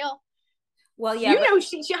keep it real. Well, yeah.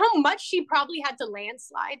 How much she probably had to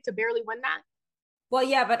landslide to barely win that. Well,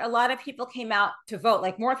 yeah, but a lot of people came out to vote.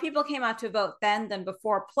 Like more people came out to vote then than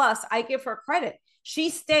before. Plus, I give her credit. She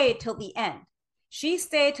stayed till the end. She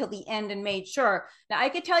stayed till the end and made sure. Now, I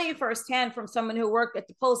could tell you firsthand from someone who worked at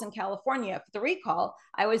the polls in California for the recall,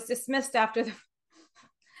 I was dismissed after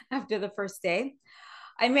the first day.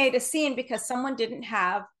 I made a scene because someone didn't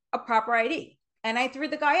have a proper ID. And I threw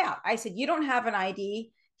the guy out. I said, you don't have an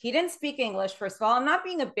ID. He didn't speak English, first of all. I'm not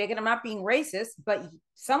being a bigot. I'm not being racist, but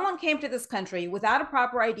someone came to this country without a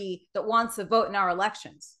proper ID that wants to vote in our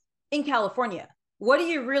elections in California. What do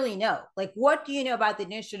you really know? Like, what do you know about the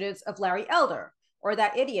initiatives of Larry Elder or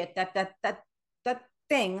that idiot, that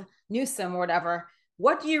thing, Newsom or whatever?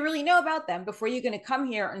 What do you really know about them before you're going to come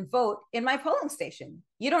here and vote in my polling station?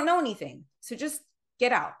 You don't know anything. So just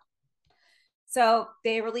get out. So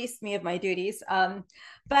they released me of my duties.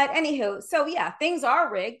 But anywho, so yeah, things are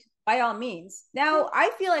rigged by all means. Now,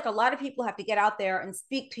 I feel like a lot of people have to get out there and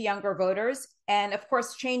speak to younger voters. And of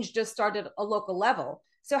course, change just started at a local level.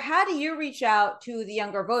 So how do you reach out to the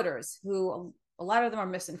younger voters who a lot of them are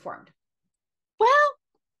misinformed? Well,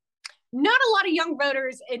 not a lot of young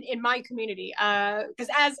voters in my community, because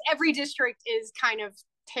as every district is kind of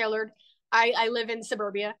tailored, I live in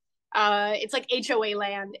suburbia. It's like HOA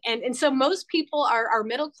land. And so most people are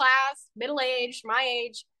middle class, middle-aged, my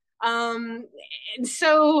age. And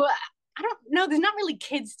so I don't know, there's not really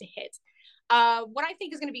kids to hit. What I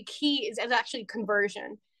think is going to be key is actually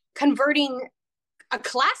conversion. Converting a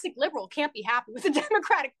classic liberal can't be happy with the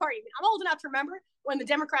Democratic Party. I mean, I'm old enough to remember when the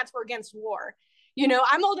Democrats were against war.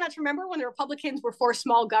 I'm old enough to remember when the Republicans were for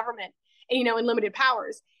small government, and limited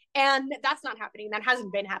powers. And that's not happening. That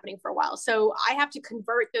hasn't been happening for a while. So I have to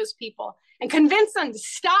convert those people and convince them to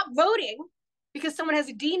stop voting because someone has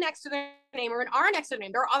a D next to their name or an R next to their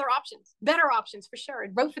name. There are other options, better options for sure.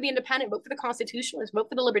 Vote for the independent, vote for the constitutionalist, vote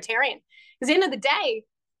for the libertarian. Because at the end of the day,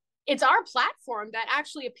 it's our platform that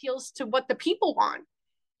actually appeals to what the people want.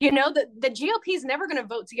 The GOP is never going to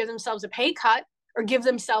vote to give themselves a pay cut or give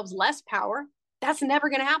themselves less power. That's never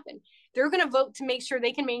going to happen. They're going to vote to make sure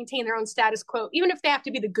they can maintain their own status quo, even if they have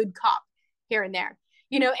to be the good cop here and there.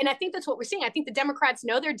 And I think that's what we're seeing. I think the Democrats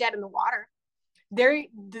know they're dead in the water.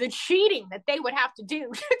 The cheating that they would have to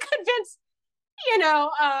do to convince,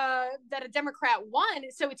 that a Democrat won.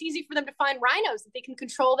 So it's easy for them to find rhinos that they can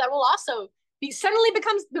control that will also suddenly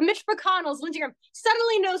becomes the Mitch McConnells, Lindsey Graham,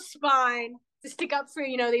 suddenly no spine to stick up for,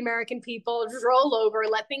 the American people, just roll over,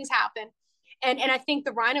 let things happen. And I think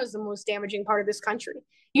the rhino is the most damaging part of this country.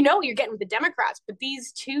 What you're getting with the Democrats, but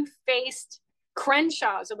these two-faced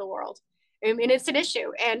Crenshaws of the world, I mean, it's an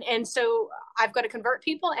issue. And so I've got to convert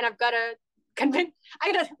people, and I've got to I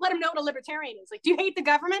got to let them know what a libertarian is. Like, do you hate the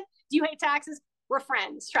government? Do you hate taxes? We're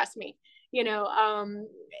friends. Trust me.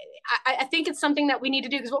 I think it's something that we need to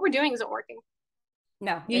do because what we're doing isn't working.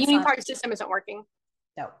 No, the union party system isn't working.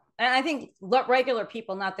 No. And I think regular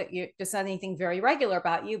people, not that there's not anything very regular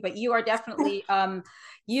about you, but you are definitely, how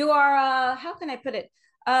can I put it?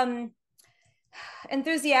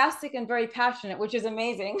 Enthusiastic and very passionate, which is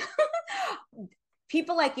amazing.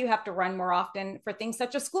 People like you have to run more often for things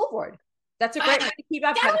such as school board. That's a great way to keep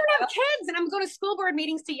up. I don't have kids and I'm going to school board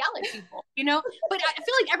meetings to yell at people, but I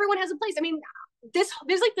feel like everyone has a place. I mean,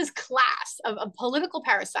 there's like this class of political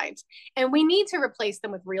parasites, and we need to replace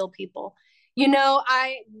them with real people.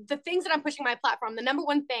 The things that I'm pushing my platform, the number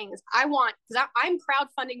one thing is because I'm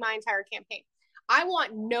crowdfunding my entire campaign. I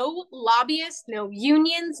want no lobbyists, no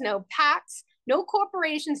unions, no PACs, no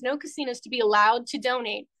corporations, no casinos to be allowed to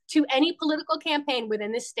donate to any political campaign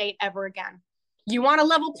within this state ever again. You want a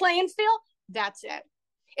level playing field? That's it.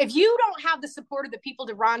 If you don't have the support of the people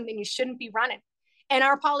to run, then you shouldn't be running. And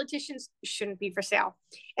our politicians shouldn't be for sale.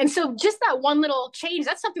 And so just that one little change,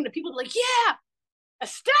 that's something that people are like, yeah,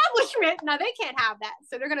 establishment. Now they can't have that.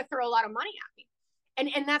 So they're going to throw a lot of money at me.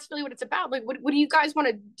 And that's really what it's about. Like, what do you guys want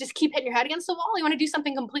to just keep hitting your head against the wall? You want to do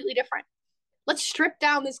something completely different? Let's strip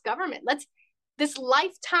down this government. This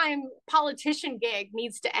lifetime politician gig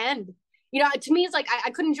needs to end. You know, to me, it's like, I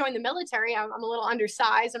couldn't join the military. I'm a little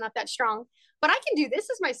undersized. I'm not that strong, but I can do this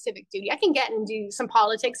as my civic duty. I can get in and do some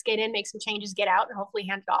politics, get in, make some changes, get out, and hopefully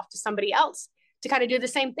hand it off to somebody else to kind of do the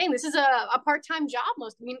same thing. This is a part-time job.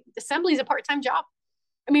 Assembly is a part-time job.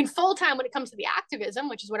 I mean, full-time when it comes to the activism,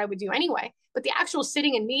 which is what I would do anyway, but the actual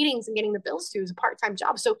sitting in meetings and getting the bills through is a part-time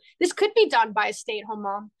job. So this could be done by a stay-at-home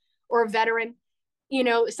mom or a veteran, you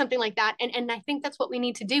know, something like that. And I think that's what we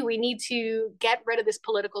need to do. We need to get rid of this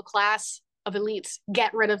political class of elites,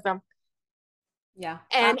 get rid of them. Yeah.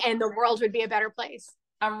 And the world would be a better place.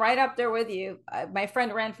 I'm right up there with you. My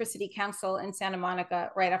friend ran for city council in Santa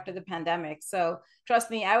Monica right after the pandemic. So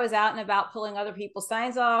trust me, I was out and about pulling other people's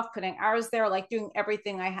signs off, putting ours there, like doing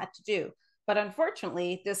everything I had to do. But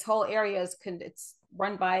unfortunately, this whole area it's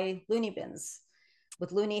run by loony bins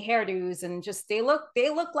with loony hairdos, and just they look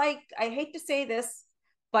like, I hate to say this,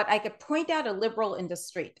 but I could point out a liberal in the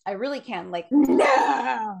street. I really can. Like, no,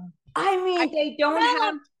 I mean, they don't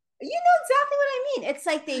have. You know exactly what I mean. It's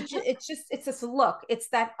like it's this look. It's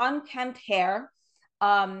that unkempt hair.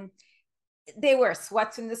 They wear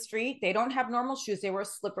sweats in the street. They don't have normal shoes. They wear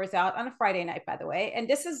slippers out on a Friday night, by the way. And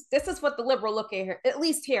this is what the liberal look here, at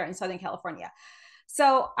least here in Southern California.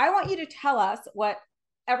 So I want you to tell us what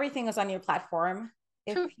everything is on your platform,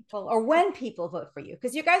 if people or when people vote for you,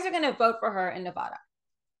 because you guys are going to vote for her in Nevada.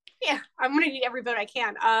 Yeah, I'm going to need every vote I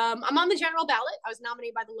can. I'm on the general ballot. I was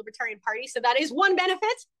nominated by the Libertarian Party, so that is one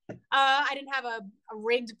benefit. I didn't have a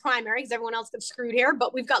rigged primary because everyone else got screwed here,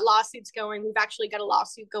 but we've got lawsuits going. We've actually got a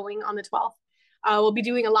lawsuit going on the 12th. We'll be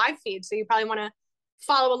doing a live feed, so you probably want to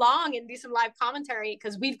follow along and do some live commentary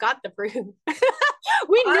because we've got the proof.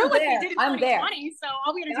 We knew what they did in 2020, so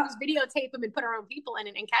all we got to do is videotape them and put our own people in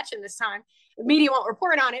it and catch them this time. The media won't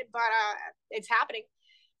report on it, but it's happening.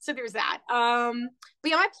 So there's that. But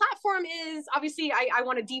yeah, my platform is obviously I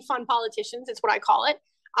want to defund politicians. It's what I call it.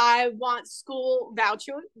 I want school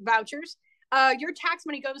vouchers. Your tax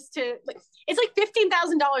money goes to it's like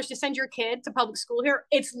 $15,000 to send your kid to public school here.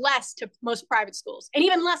 It's less to most private schools and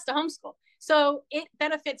even less to homeschool. So it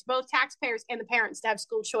benefits both taxpayers and the parents to have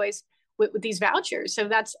school choice with these vouchers. So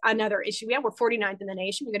that's another issue. Yeah, we're 49th in the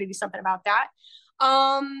nation. We got to do something about that.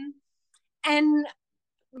 And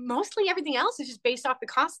mostly everything else is just based off the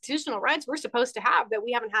constitutional rights we're supposed to have that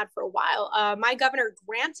we haven't had for a while. My governor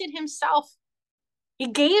he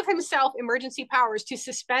gave himself emergency powers to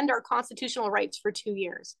suspend our constitutional rights for 2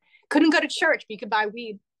 years. Couldn't go to church, but you could buy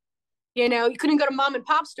weed. You know, you couldn't go to mom and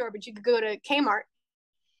pop store, but you could go to Kmart.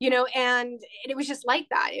 You know, and it was just like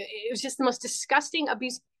that. It was just the most disgusting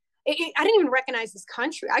abuse. I didn't even recognize this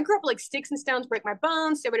country. I grew up like sticks and stones, break my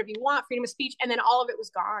bones, say whatever you want, freedom of speech, and then all of it was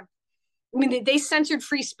gone. I mean, they censored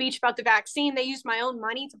free speech about the vaccine. They used my own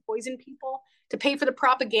money to poison people, to pay for the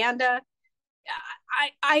propaganda.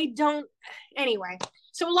 I don't, anyway.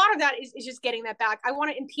 So a lot of that is just getting that back. I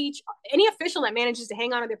want to impeach any official that manages to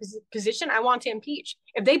hang on to their position. I want to impeach.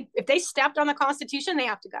 If they stepped on the Constitution, they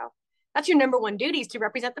have to go. That's your number one duty, is to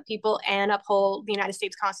represent the people and uphold the United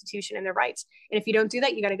States Constitution and their rights. And if you don't do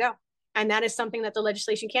that, you got to go. And that is something that the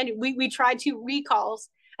legislation can do. We tried 2 recalls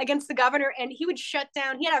against the governor, and he would shut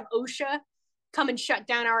down. He'd have OSHA come and shut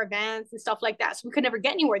down our events and stuff like that. So we could never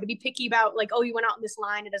get anywhere. They'd be picky about like, oh, you went out in this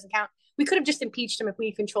line, it doesn't count. We could have just impeached him if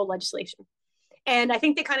we controlled legislation. And I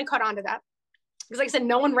think they kind of caught on to that. Because like I said,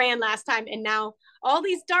 no one ran last time. And now all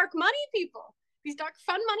these dark money people, these dark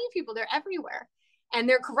fun money people, they're everywhere. And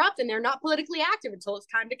they're corrupt and they're not politically active until it's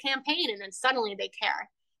time to campaign. And then suddenly they care.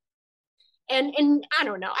 And I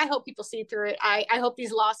don't know. I hope people see through it. I hope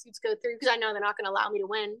these lawsuits go through, because I know they're not going to allow me to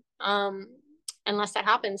win unless that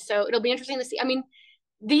happens. So it'll be interesting to see. I mean,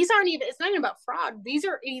 it's not even about fraud. These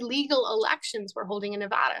are illegal elections we're holding in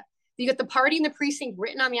Nevada. You get the party and the precinct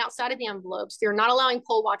written on the outside of the envelopes. They're not allowing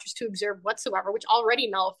poll watchers to observe whatsoever, which already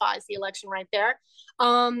nullifies the election right there.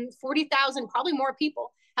 40,000, probably more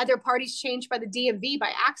people, had their parties changed by the DMV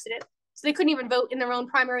by accident. So they couldn't even vote in their own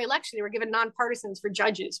primary election. They were given nonpartisans for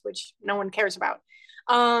judges, which no one cares about.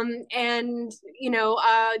 And,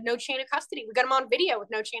 no chain of custody. We got them on video with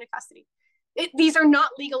no chain of custody. These are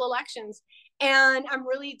not legal elections. And I'm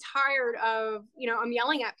really tired of, I'm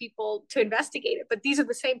yelling at people to investigate it, but these are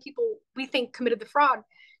the same people we think committed the fraud.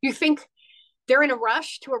 You think they're in a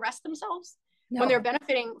rush to arrest themselves when they're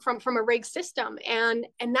benefiting from a rigged system. And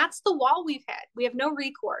that's the wall we've had. We have no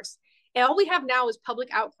recourse. And all we have now is public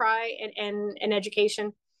outcry and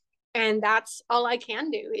education. And that's all I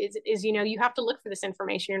can do is, you know, you have to look for this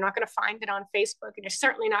information. You're not going to find it on Facebook, and you're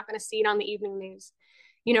certainly not going to see it on the evening news.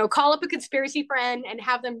 You know, call up a conspiracy friend and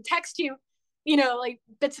have them text you, you know, like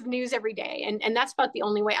bits of news every day. And that's about the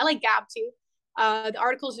only way. I like Gab too. The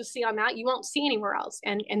articles you'll see on that, you won't see anywhere else.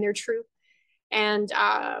 And they're true. And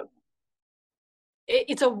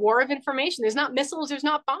it's a war of information. There's not missiles, there's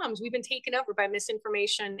not bombs. We've been taken over by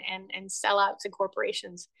misinformation and sellouts and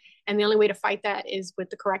corporations. And the only way to fight that is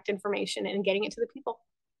with the correct information and getting it to the people.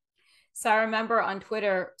 So I remember on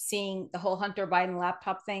Twitter seeing the whole Hunter Biden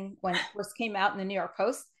laptop thing when it first came out in the New York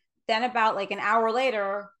Post. Then about like an hour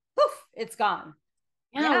later, poof, it's gone.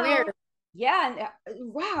 Yeah, weird. Yeah,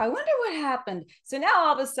 and wow, I wonder what happened. So now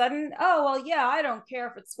all of a sudden, oh, well, yeah, I don't care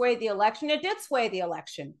if it swayed the election. It did sway the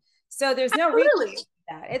election. So there's no reason for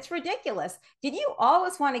that. It's ridiculous. Did you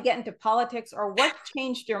always want to get into politics, or what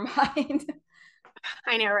changed your mind?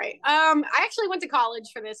 I know, right? I actually went to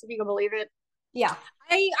college for this, if you can believe it. Yeah.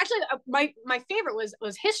 I actually, my favorite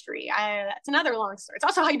was history. That's another long story. It's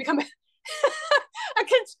also how you become a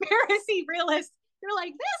conspiracy realist. You're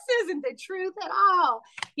like, this isn't the truth at all,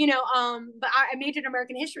 you know. But I majored in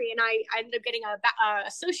American history, and I ended up getting a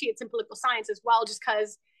associates in political science as well, just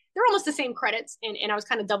because they're almost the same credits, and I was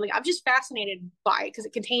kind of doubling. I'm just fascinated by it because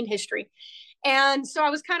it contained history, and so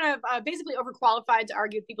I was kind of basically overqualified to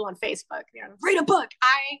argue with people on Facebook. You know, write a book.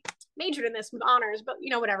 I majored in this with honors, but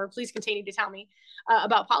you know, whatever. Please continue to tell me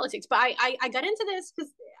about politics. But I got into this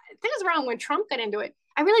because things around when Trump got into it.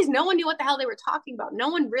 I realized no one knew what the hell they were talking about. No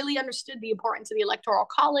one really understood the importance of the Electoral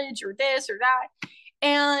College or this or that.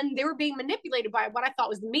 And they were being manipulated by what I thought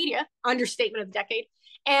was the media, understatement of the decade.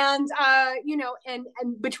 And, you know, and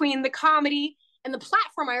between the comedy and the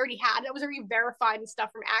platform I already had, that was already verified and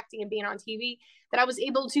stuff from acting and being on TV, that I was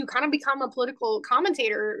able to kind of become a political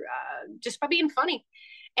commentator just by being funny.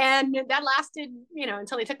 And that lasted, you know,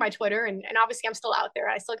 until they took my Twitter. And obviously I'm still out there.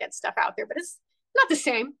 I still get stuff out there, but it's not the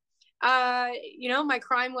same. You know, my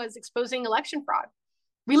crime was exposing election fraud.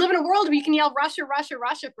 We live in a world where you can yell Russia, Russia,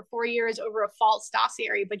 Russia for 4 years over a false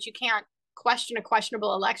dossier, but you can't question a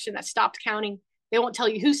questionable election that stopped counting. They won't tell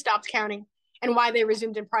you who stopped counting and why they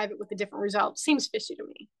resumed in private with a different result. Seems fishy to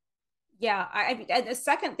me. Yeah, the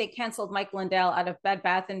second they canceled Mike Lindell out of Bed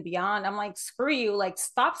Bath & Beyond, I'm like, screw you, like,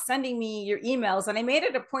 stop sending me your emails. And I made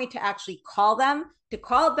it a point to actually call them, to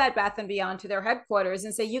call Bed Bath & Beyond to their headquarters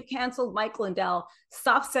and say, you canceled Mike Lindell.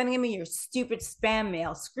 Stop sending me your stupid spam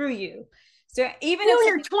mail. Screw you. So even if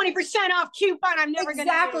you're 20% off coupon, I'm never going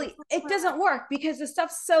to. Exactly. It doesn't work because the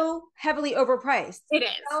stuff's so heavily overpriced. It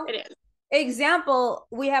is. It is. Example,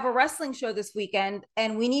 we have a wrestling show this weekend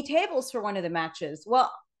and we need tables for one of the matches.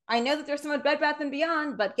 Well, I know that there's some at Bed Bath &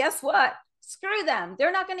 Beyond, but guess what? Screw them.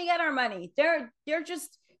 They're not going to get our money. They're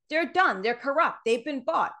done. They're corrupt. They've been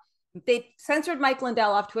bought. They censored Mike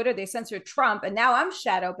Lindell off Twitter. They censored Trump. And now I'm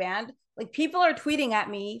shadow banned. Like, people are tweeting at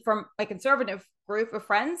me from my conservative group of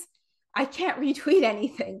friends. I can't retweet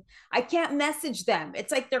anything. I can't message them.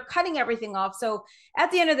 It's like they're cutting everything off. So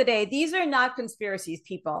at the end of the day, these are not conspiracies,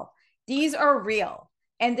 people. These are real.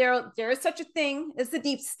 And there is such a thing as the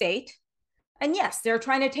deep state. And yes, they're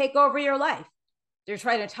trying to take over your life. They're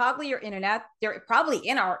trying to toggle your internet. They're probably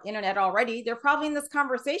in our internet already. They're probably in this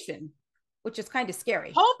conversation, which is kind of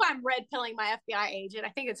scary. Hope I'm red pilling my FBI agent. I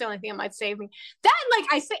think it's the only thing that might save me. That, like,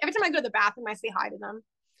 I say every time I go to the bathroom, I say hi to them.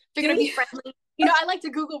 They're going to be friendly. You know, I like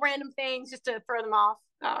to Google random things just to throw them off,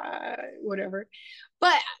 whatever.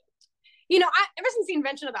 But, you know, ever since the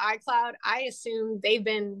invention of the iCloud, I assume they've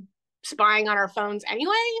been spying on our phones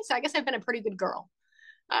anyway. So I guess I've been a pretty good girl.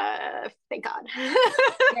 Thank God.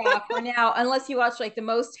 Yeah, for now, unless you watch like The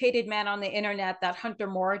Most Hated Man on the Internet, that Hunter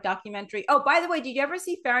Moore documentary. Oh, by the way, did you ever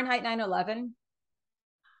see Fahrenheit 9/11?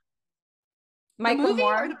 Michael movie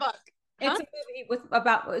Moore or the book? It's a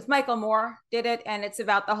movie it's Michael Moore did it, and it's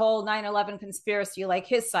about the whole 9/11 conspiracy, like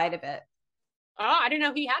his side of it. Oh, I didn't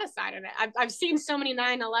know he had a side of it. I've seen so many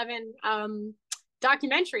 9/11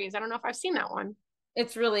 documentaries. I don't know if I've seen that one.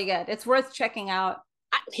 It's really good. It's worth checking out.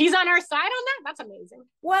 He's on our side on that? That's amazing.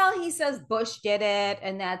 Well, he says Bush did it,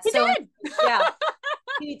 and that's he did. Yeah,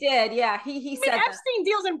 he did. Yeah, he said Epstein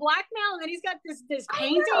deals in blackmail, and then he's got this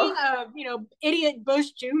painting of, you know, idiot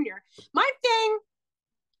Bush Jr. My thing,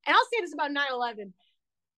 and I'll say this about 9/11,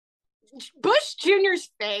 Bush Jr.'s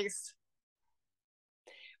face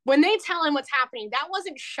when they tell him what's happening, that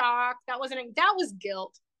wasn't shock, that was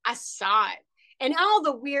guilt. I saw it, and all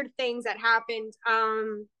the weird things that happened.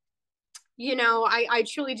 You know, I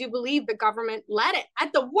truly do believe the government let it,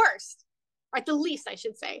 at the worst, or at the least, I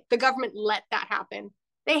should say, the government let that happen.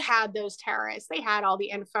 They had those terrorists. They had all the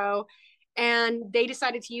info. And they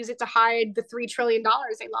decided to use it to hide the $3 trillion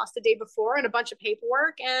they lost the day before and a bunch of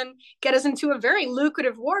paperwork and get us into a very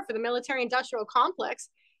lucrative war for the military industrial complex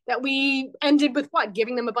that we ended with what?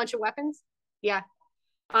 Giving them a bunch of weapons? Yeah.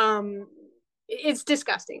 It's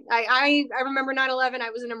disgusting. I remember 9/11. I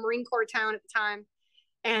was in a Marine Corps town at the time,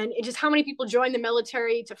 and it just how many people joined the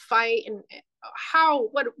military to fight, and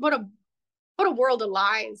what a world of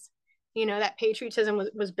lies, that patriotism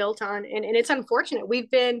was built on. And it's unfortunate. We've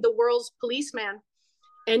been the world's policeman.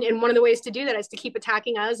 And one of the ways to do that is to keep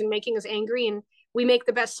attacking us and making us angry. And we make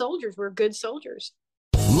the best soldiers. We're good soldiers.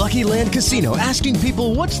 Lucky Land Casino, asking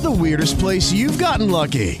people, what's the weirdest place you've gotten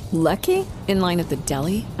lucky? Lucky? In line at the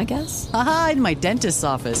deli, I guess? Aha, in my dentist's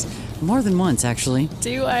office. More than once, actually.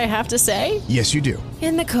 Do I have to say? Yes, you do.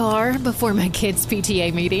 In the car before my kids'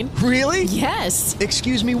 PTA meeting. Really? Yes.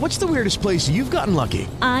 Excuse me, what's the weirdest place you've gotten lucky?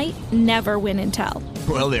 I never win and tell.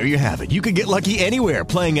 Well, there you have it. You can get lucky anywhere,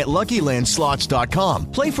 playing at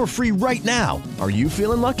LuckyLandSlots.com. Play for free right now. Are you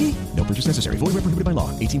feeling lucky? No purchase necessary. Void where prohibited by law.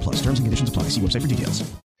 18+. Terms and conditions apply. See website for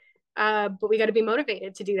details. But we got to be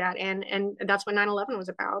motivated to do that. And that's what 9/11 was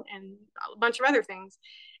about, and a bunch of other things.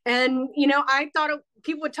 And, I thought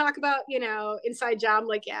people would talk about, inside job.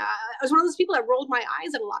 Like, yeah, I was one of those people that rolled my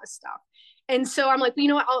eyes at a lot of stuff. And so I'm like, well, you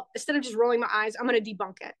know what? Instead of just rolling my eyes, I'm going to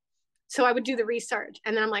debunk it. So I would do the research.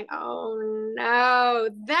 And then I'm like, oh no,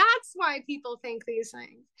 that's why people think these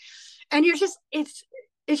things. And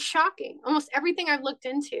it's shocking. Almost everything I've looked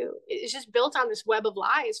into is just built on this web of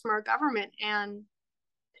lies from our government. And,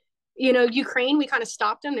 Ukraine, we kind of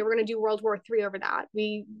stopped them. They were going to do World War III over that.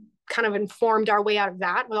 We kind of informed our way out of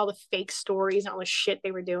that with all the fake stories and all the shit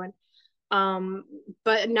they were doing.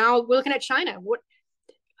 But now we're looking at China.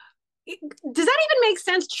 Does that even make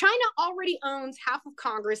sense? China already owns half of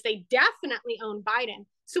Congress. They definitely own Biden.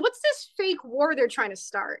 So what's this fake war they're trying to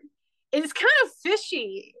start? It's kind of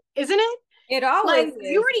fishy, isn't it? It always is.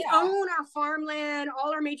 You already own our farmland,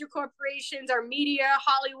 all our major corporations, our media,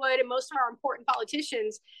 Hollywood, and most of our important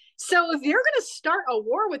politicians. So if you're going to start a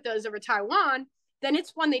war with us over Taiwan, then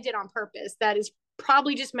it's one they did on purpose. That is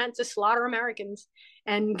probably just meant to slaughter Americans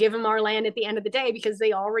and give them our land at the end of the day, because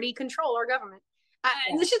they already control our government.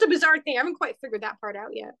 It's just a bizarre thing. I haven't quite figured that part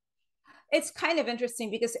out yet. It's kind of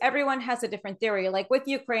interesting because everyone has a different theory. Like with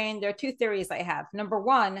Ukraine, there are two theories I have. Number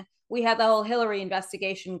one, we had the whole Hillary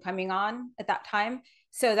investigation coming on at that time.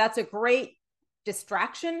 So that's a great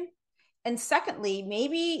distraction. And secondly,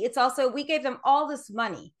 maybe it's also, we gave them all this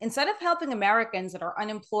money. Instead of helping Americans that are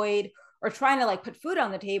unemployed or trying to put food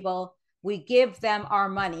on the table, we give them our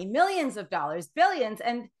money, millions of dollars, billions.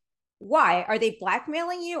 And why? Are they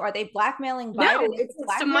blackmailing you? Are they blackmailing Biden? No, it's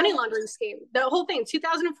a money laundering scheme. The whole thing,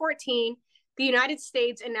 2014, the United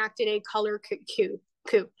States enacted a color coup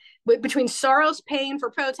between Soros paying for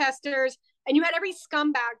protesters, and you had every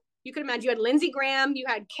scumbag you could imagine. You had Lindsey Graham, you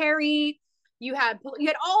had Kerry, you had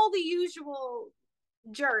all the usual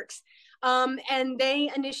jerks, and they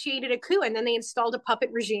initiated a coup, and then they installed a puppet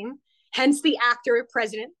regime, hence the actor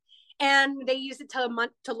president. And they used it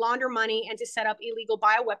to launder money and to set up illegal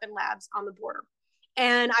bioweapon labs on the border.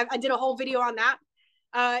 And I did a whole video on that.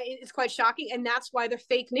 It's quite shocking. And that's why they're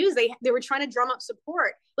fake news. They were trying to drum up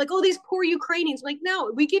support. Like, oh, these poor Ukrainians. Like,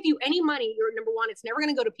 no, we give you any money. You're number one, it's never going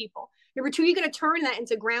to go to people. Number two, you're going to turn that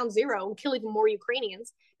into ground zero and kill even more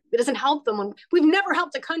Ukrainians. It doesn't help them. We've never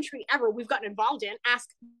helped a country ever we've gotten involved in. Ask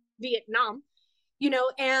Vietnam,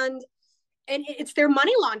 and it's their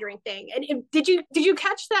money laundering thing. And did you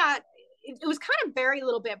catch that? It was kind of buried a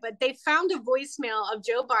little bit, but they found a voicemail of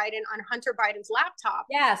Joe Biden on Hunter Biden's laptop.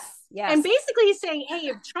 Yes. And basically he's saying, hey,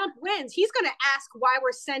 if Trump wins, he's going to ask why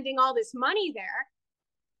we're sending all this money there.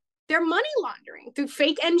 They're money laundering through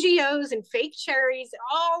fake NGOs and fake charities,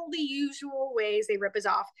 all the usual ways they rip us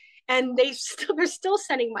off. And they're still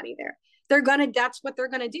sending money there. That's what they're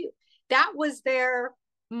going to do. That was their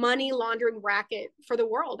money laundering racket for the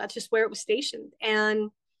world. That's just where it was stationed.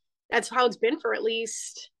 And that's how it's been for at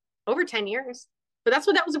least over 10 years. But that's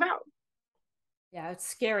what that was about. Yeah, it's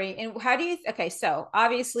scary. And how do you, so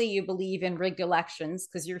obviously you believe in rigged elections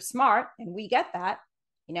because you're smart and we get that.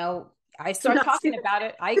 I start talking about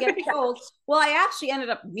it. I get told, well, I actually ended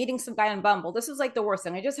up meeting some guy on Bumble. This is the worst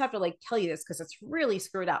thing. I just have to tell you this because it's really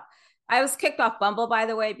screwed up. I was kicked off Bumble, by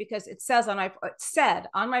the way, because it said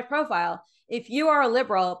on my profile, if you are a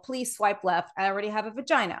liberal, please swipe left. I already have a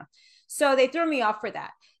vagina. So they threw me off for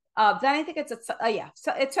that. Then I think so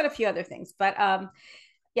it said a few other things, but I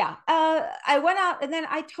went out and then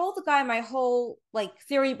I told the guy my whole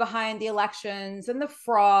theory behind the elections and the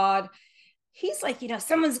fraud. He's like,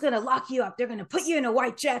 someone's going to lock you up. They're going to put you in a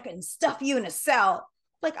white jacket and stuff you in a cell.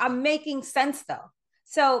 I'm making sense though.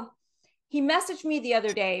 So he messaged me the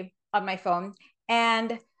other day on my phone.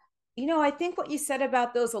 And, I think what you said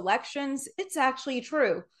about those elections, it's actually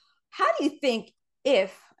true. How do you think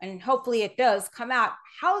if, and hopefully it does come out,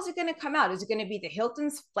 how is it going to come out? Is it going to be the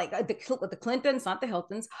Hiltons, like the Clintons, not the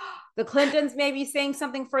Hiltons, the Clintons maybe saying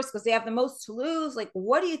something first because they have the most to lose? Like,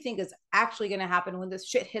 what do you think is actually going to happen when this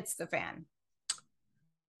shit hits the fan?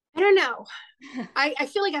 I don't know. I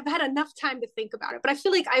feel like I've had enough time to think about it, but I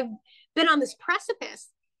feel like I've been on this precipice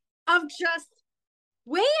of just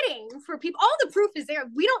waiting for people. All the proof is there.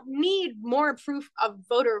 We don't need more proof of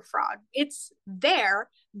voter fraud. It's there.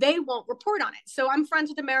 They won't report on it. So I'm friends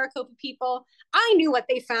with the Maricopa people. I knew what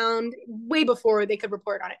they found way before they could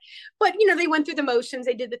report on it. But, they went through the motions.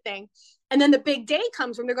 They did the thing. And then the big day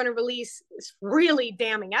comes when they're going to release this really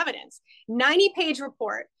damning evidence. 90-page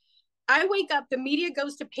report. I wake up, the media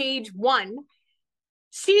goes to page 1,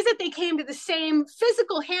 sees that they came to the same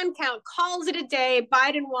physical hand count, calls it a day,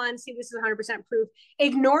 Biden won, see this is 100% proof,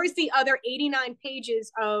 ignores the other 89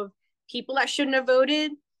 pages of people that shouldn't have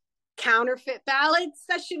voted, counterfeit ballots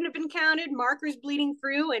that shouldn't have been counted, markers bleeding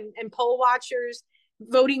through, and poll watchers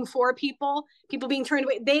voting for people being turned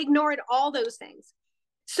away. They ignored all those things.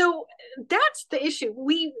 So that's the issue.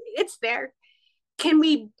 It's there. Can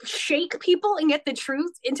we shake people and get the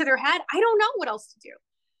truth into their head? I don't know what else to do.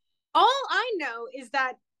 All I know is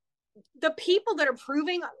that the people that are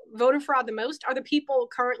proving voter fraud the most are the people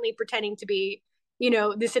currently pretending to be,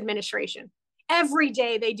 this administration. Every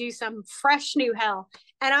day they do some fresh new hell.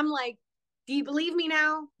 And I'm like, do you believe me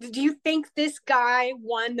now? Do you think this guy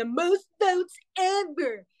won the most votes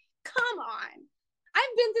ever? Come on.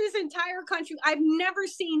 I've been through this entire country. I've never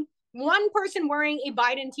seen one person wearing a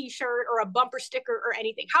Biden t-shirt or a bumper sticker or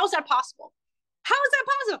anything. How is that possible? How is that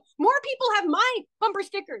possible? More people have my bumper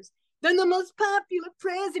stickers than the most popular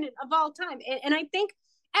president of all time. And I think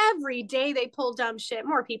every day they pull dumb shit.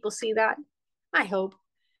 More people see that. I hope.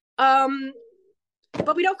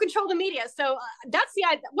 But we don't control the media. So that's the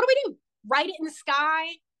idea. What do we do? Write it in the sky?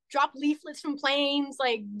 Drop leaflets from planes?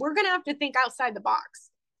 Like, we're going to have to think outside the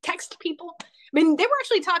box. Text people. I mean, they were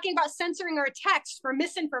actually talking about censoring our text for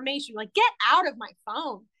misinformation. Like, get out of my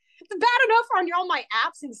phone. It's bad enough on all my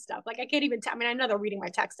apps and stuff. Like, I can't even I mean, I know they're reading my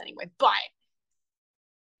text anyway,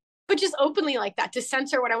 but just openly like that, to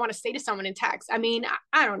censor what I want to say to someone in text. I mean,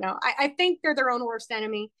 I don't know. I think they're their own worst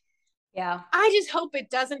enemy. Yeah. I just hope it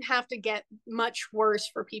doesn't have to get much worse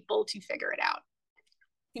for people to figure it out.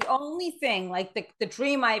 The only thing, like the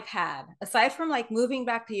dream I've had, aside from like moving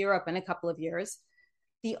back to Europe in a couple of years,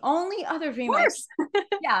 the only other dream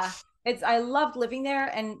I loved living there,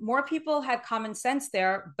 and more people had common sense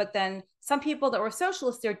there, but then some people that were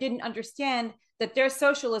socialists there didn't understand that their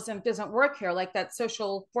socialism doesn't work here, like that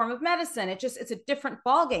social form of medicine. It's a different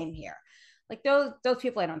ballgame here. Like those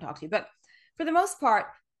people I don't talk to. But for the most part,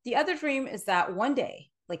 the other dream is that one day,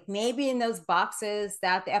 like maybe in those boxes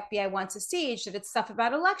that the FBI wants to siege, that it's stuff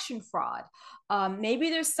about election fraud. Maybe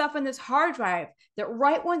there's stuff in this hard drive that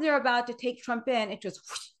right when they're about to take Trump in, it just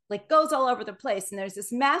like goes all over the place. And there's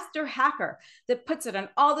this master hacker that puts it on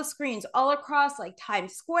all the screens all across like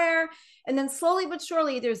Times Square. And then slowly but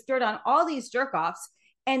surely there's dirt on all these jerk offs.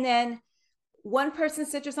 And then one person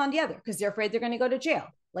stitches on the other because they're afraid they're going to go to jail.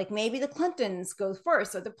 Like maybe the Clintons go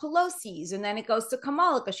first, or the Pelosi's, and then it goes to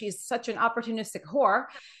Kamala because she's such an opportunistic whore.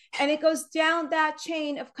 And it goes down that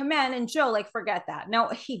chain of command. And Joe, like, forget that. No,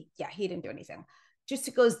 he didn't do anything. Just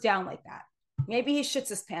it goes down like that. Maybe he shits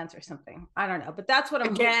his pants or something. I don't know. But that's what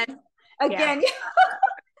I'm again. Yeah.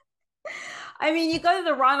 I mean, you go to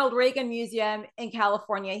the Ronald Reagan Museum in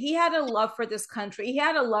California. He had a love for this country. He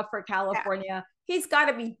had a love for California. Yeah. He's got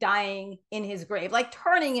to be dying in his grave, like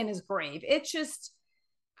turning in his grave. It's just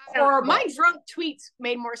horrible. My drunk tweets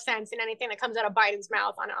made more sense than anything that comes out of Biden's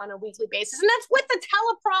mouth on a weekly basis. And that's with the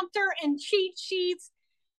teleprompter and cheat sheets.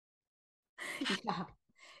 Yeah.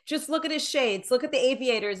 Just look at his shades. Look at the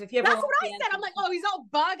aviators. If you ever That's what I said. I'm like, oh, he's all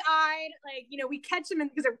bug-eyed. Like, we catch him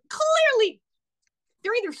because they're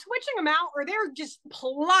either switching him out or they're just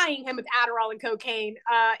plying him with Adderall and cocaine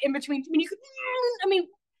in between. I mean,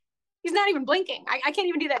 he's not even blinking. I can't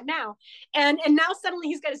even do that now. And now suddenly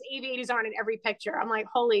he's got his aviators on in every picture. I'm like,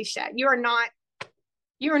 holy shit, you are not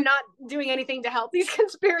doing anything to help these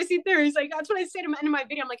conspiracy theories. Like, that's what I said in my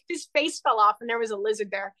video. I'm like, if his face fell off and there was a lizard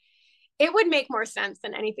there, it would make more sense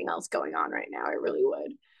than anything else going on right now. It really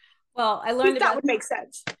would. Well, I learned that would make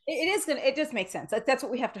sense. It does make sense. That's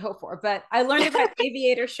what we have to hope for. But I learned about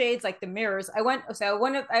aviator shades, like the mirrors. I went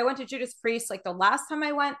to Judas Priest. Like the last time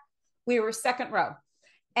I went, we were second row,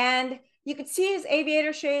 and you could see his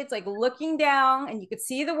aviator shades like looking down, and you could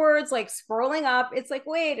see the words like scrolling up. It's like,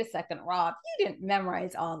 wait a second, Rob, you didn't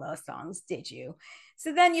memorize all those songs, did you?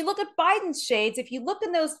 So then you look at Biden's shades. If you look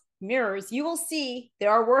in those mirrors, you will see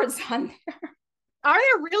there are words on there. Are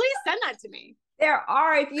there really? Send that to me. There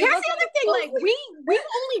are. If you Here's look the other thing, like we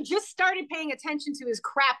only just started paying attention to his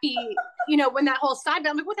crappy, when that whole side,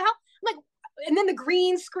 I'm like, what the hell? I'm like, and then the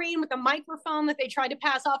green screen with the microphone that they tried to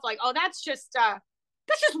pass off, like, oh, that's just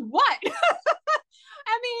what?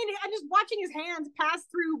 I mean, I'm just watching his hands pass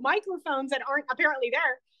through microphones that aren't apparently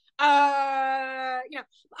there. How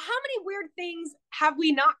many weird things have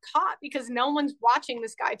we not caught because no one's watching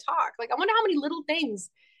this guy talk? Like, I wonder how many little things,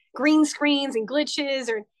 green screens and glitches,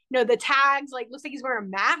 or the tags, like, looks like he's wearing a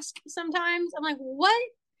mask sometimes. I'm like, what?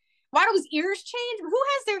 Why do his ears change? Who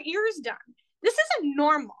has their ears done? This isn't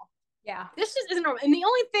normal. Yeah. This just isn't normal. And the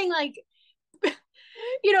only thing, like,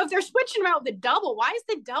 if they're switching him out with the double, why is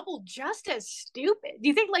the double just as stupid? Do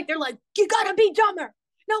you think, like, they're like, you gotta be dumber?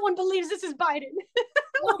 No one believes this is Biden.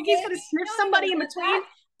 Like, he's gonna sniff somebody in between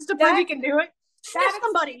just to prove he can do it. Sniff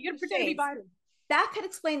somebody. You gotta pretend to be Biden. That could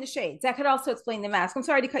explain the shades. That could also explain the mask. I'm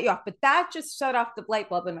sorry to cut you off, but that just shut off the light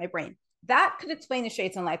bulb in my brain. That could explain the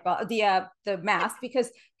shades on light bulb, the mask,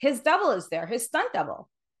 because his double is there, his stunt double.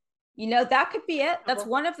 That could be it. That's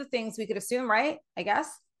one of the things we could assume, right? I guess.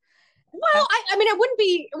 Well, I mean, it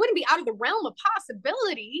wouldn't be out of the realm of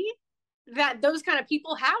possibility that those kind of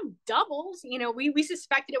people have doubles. We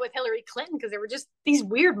suspected it with Hillary Clinton because there were just these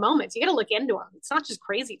weird moments. You got to look into them. It's not just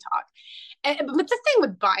crazy talk. But the thing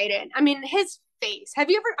with Biden, I mean, his face. I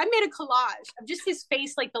made a collage of just his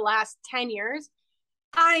face like the last 10 years.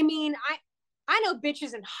 I mean, I know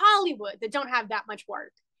bitches in Hollywood that don't have that much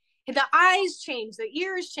work. The eyes change, the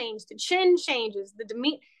ears change, the chin changes, the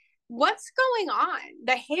demeanor. What's going on?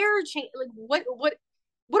 The hair change. Like, what are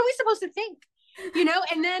we supposed to think?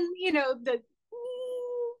 And then,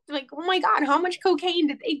 like, oh my God, how much cocaine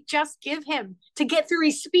did they just give him to get through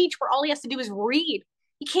his speech where all he has to do is read?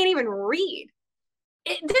 He can't even read.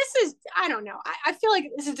 I don't know. I feel like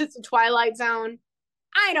this is just a Twilight Zone.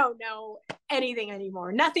 I don't know anything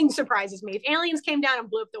anymore. Nothing surprises me. If aliens came down and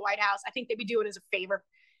blew up the White House, I think they'd be doing us a favor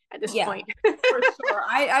at this point. For sure.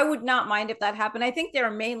 I would not mind if that happened. I think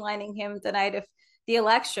they're mainlining him the night of the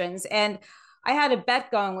elections. And I had a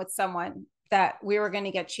bet going with someone that we were going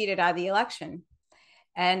to get cheated out of the election.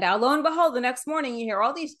 And lo and behold, the next morning you hear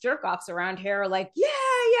all these jerk offs around here like, yeah,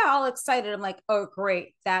 all excited. I'm like, oh,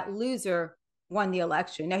 great. That loser won the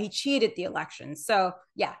election. Now he cheated the election. So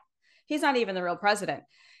yeah, he's not even the real president.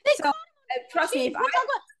 Trust me.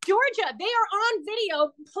 Georgia, they are on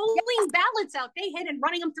video pulling ballots out they hid and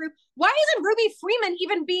running them through. Why isn't Ruby Freeman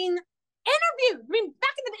even being interviewed? I mean,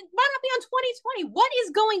 why not be on 2020? What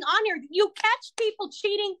is going on here? You catch people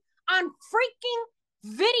cheating on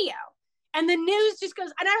freaking video, and the news just goes.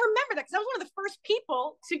 And I remember that because I was one of the first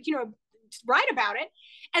people to write about it.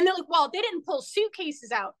 And they're like, well, they didn't pull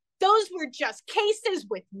suitcases out. Those were just cases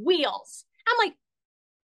with wheels. I'm like,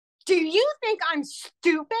 do you think I'm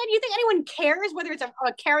stupid? You think anyone cares whether it's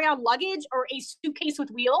a carry-on luggage or a suitcase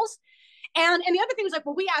with wheels? And the other thing was like,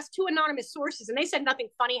 well, we asked 2 anonymous sources and they said nothing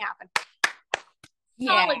funny happened.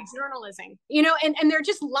 Yeah. Solid journalism, and they're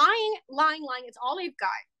just lying. It's all they've got.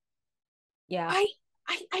 Yeah.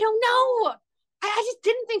 I don't know. I just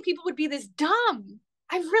didn't think people would be this dumb.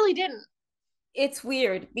 I really didn't. It's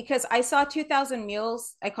weird because I saw 2000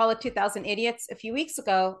 Mules. I call it 2000 Idiots a few weeks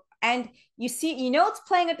ago. And you see, it's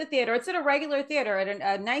playing at the theater. It's at a regular theater,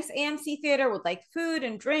 at a nice AMC theater with like food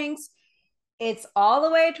and drinks. It's all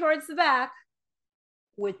the way towards the back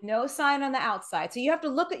with no sign on the outside. So you have to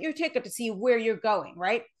look at your ticket to see where you're going,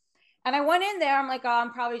 right? And I went in there. I'm like, oh,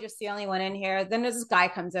 I'm probably just the only one in here. Then there's this guy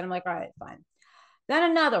comes in. I'm like, all right, fine. Then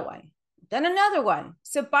another one.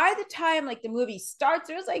 So by the time like the movie starts,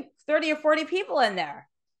 there's like 30 or 40 people in there.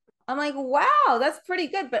 I'm like, wow, that's pretty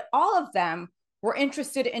good. But all of them were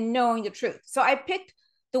interested in knowing the truth. So I picked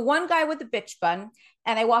the one guy with the bitch bun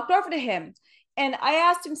and I walked over to him and I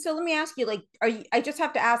asked him, so let me ask you, like, I just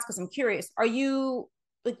have to ask because I'm curious. Are you,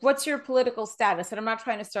 like, what's your political status? And I'm not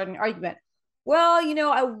trying to start an argument. Well,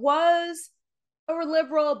 I was a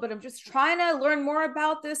liberal, but I'm just trying to learn more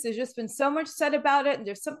about this. There's just been so much said about it. And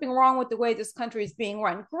there's something wrong with the way this country is being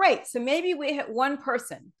run. Great. So maybe we hit one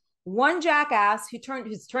person, one jackass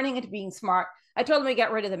who's turning into being smart. I told him to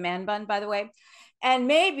get rid of the man bun, by the way. And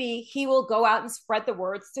maybe he will go out and spread the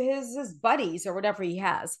words to his buddies or whatever he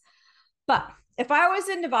has. But if I was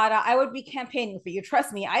in Nevada, I would be campaigning for you.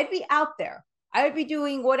 Trust me, I'd be out there. I would be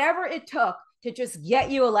doing whatever it took to just get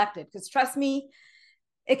you elected. Because trust me,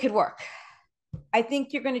 it could work. I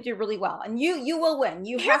think you're going to do really well. And you will win.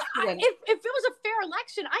 You have to win. If it was a fair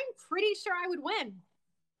election, I'm pretty sure I would win.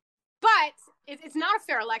 But it's not a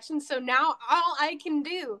fair election. So now all I can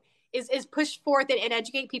do is push forth and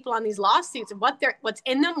educate people on these lawsuits and what's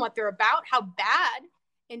in them, what they're about, how bad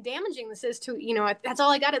and damaging this is to, that's all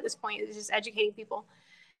I got at this point, is just educating people.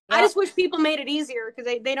 Yep. I just wish people made it easier,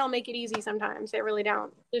 because they don't make it easy sometimes. They really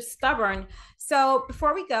don't. They're stubborn. So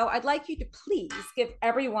before we go, I'd like you to please give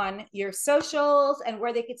everyone your socials and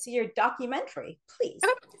where they could see your documentary, please.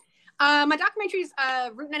 Okay. My documentary is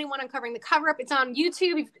Route 91 Uncovering the Cover-Up. It's on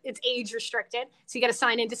YouTube. It's age restricted, so you got to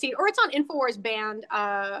sign in to see it. Or it's on InfoWars Band.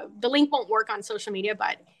 The link won't work on social media,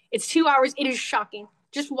 but it's 2 hours. It is shocking.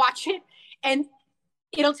 Just watch it, and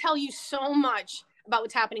it'll tell you so much about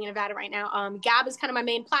what's happening in Nevada right now. Gab is kind of my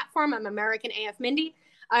main platform. I'm American AF Mindy.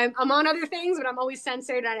 I'm on other things, but I'm always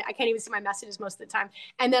censored. I can't even see my messages most of the time.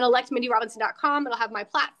 And then electmindyrobinson.com. It'll have my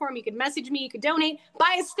platform. You could message me. You could donate.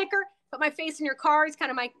 Buy a sticker. Put my face in your car. It's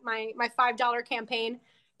kind of my $5 campaign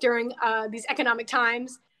during these economic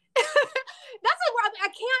times. That's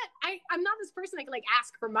like, I'm not this person that can like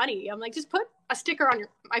ask for money. I'm like, just put a sticker on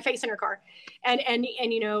my face in your car. And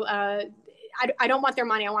I don't want their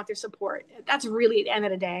money. I want their support. That's really, at the end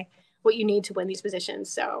of the day, what you need to win these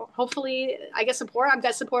positions. So hopefully I get support. I've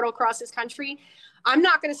got support all across this country. I'm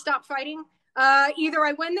not going to stop fighting. Either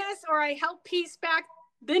I win this or I help piece back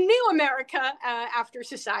the new America after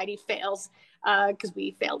society fails, because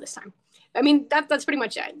we failed this time. I mean, that's pretty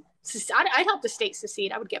much it. I'd help the state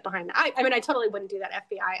secede. I would get behind that. I mean, I totally wouldn't do that,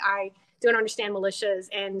 FBI. I don't understand militias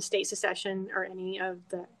and state secession or any of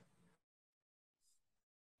the...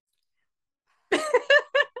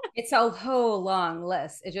 It's a whole long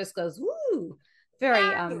list. It just goes, woo, very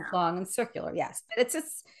long and circular. Yes, but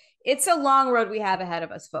it's a long road we have ahead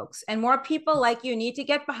of us, folks. And more people like you need to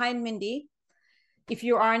get behind Mindy if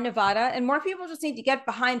you are in Nevada. And more people just need to get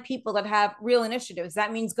behind people that have real initiatives.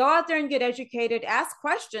 That means go out there and get educated, ask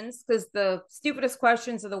questions, because the stupidest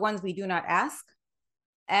questions are the ones we do not ask.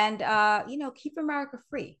 And, keep America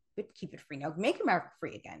free. But keep it free. No, make America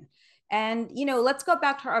free again. And, let's go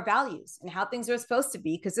back to our values and how things are supposed to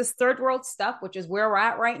be, because this third world stuff, which is where we're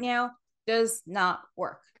at right now, does not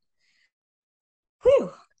work.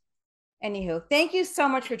 Whew. Anywho, thank you so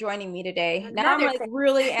much for joining me today. Now I'm like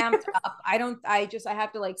really amped up. I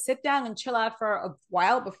have to like sit down and chill out for a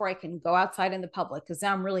while before I can go outside in the public, because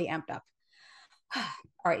now I'm really amped up. All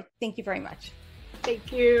right. Thank you very much.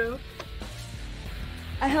 Thank you.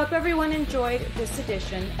 I hope everyone enjoyed this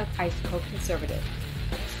edition of Ice Cold Conservative.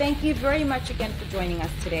 Thank you very much again for joining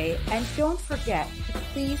us today. And don't forget to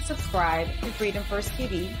please subscribe to Freedom First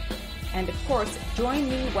TV. And of course, join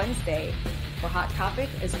me Wednesday for Hot Topic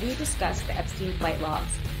as we discuss the Epstein flight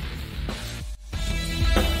logs.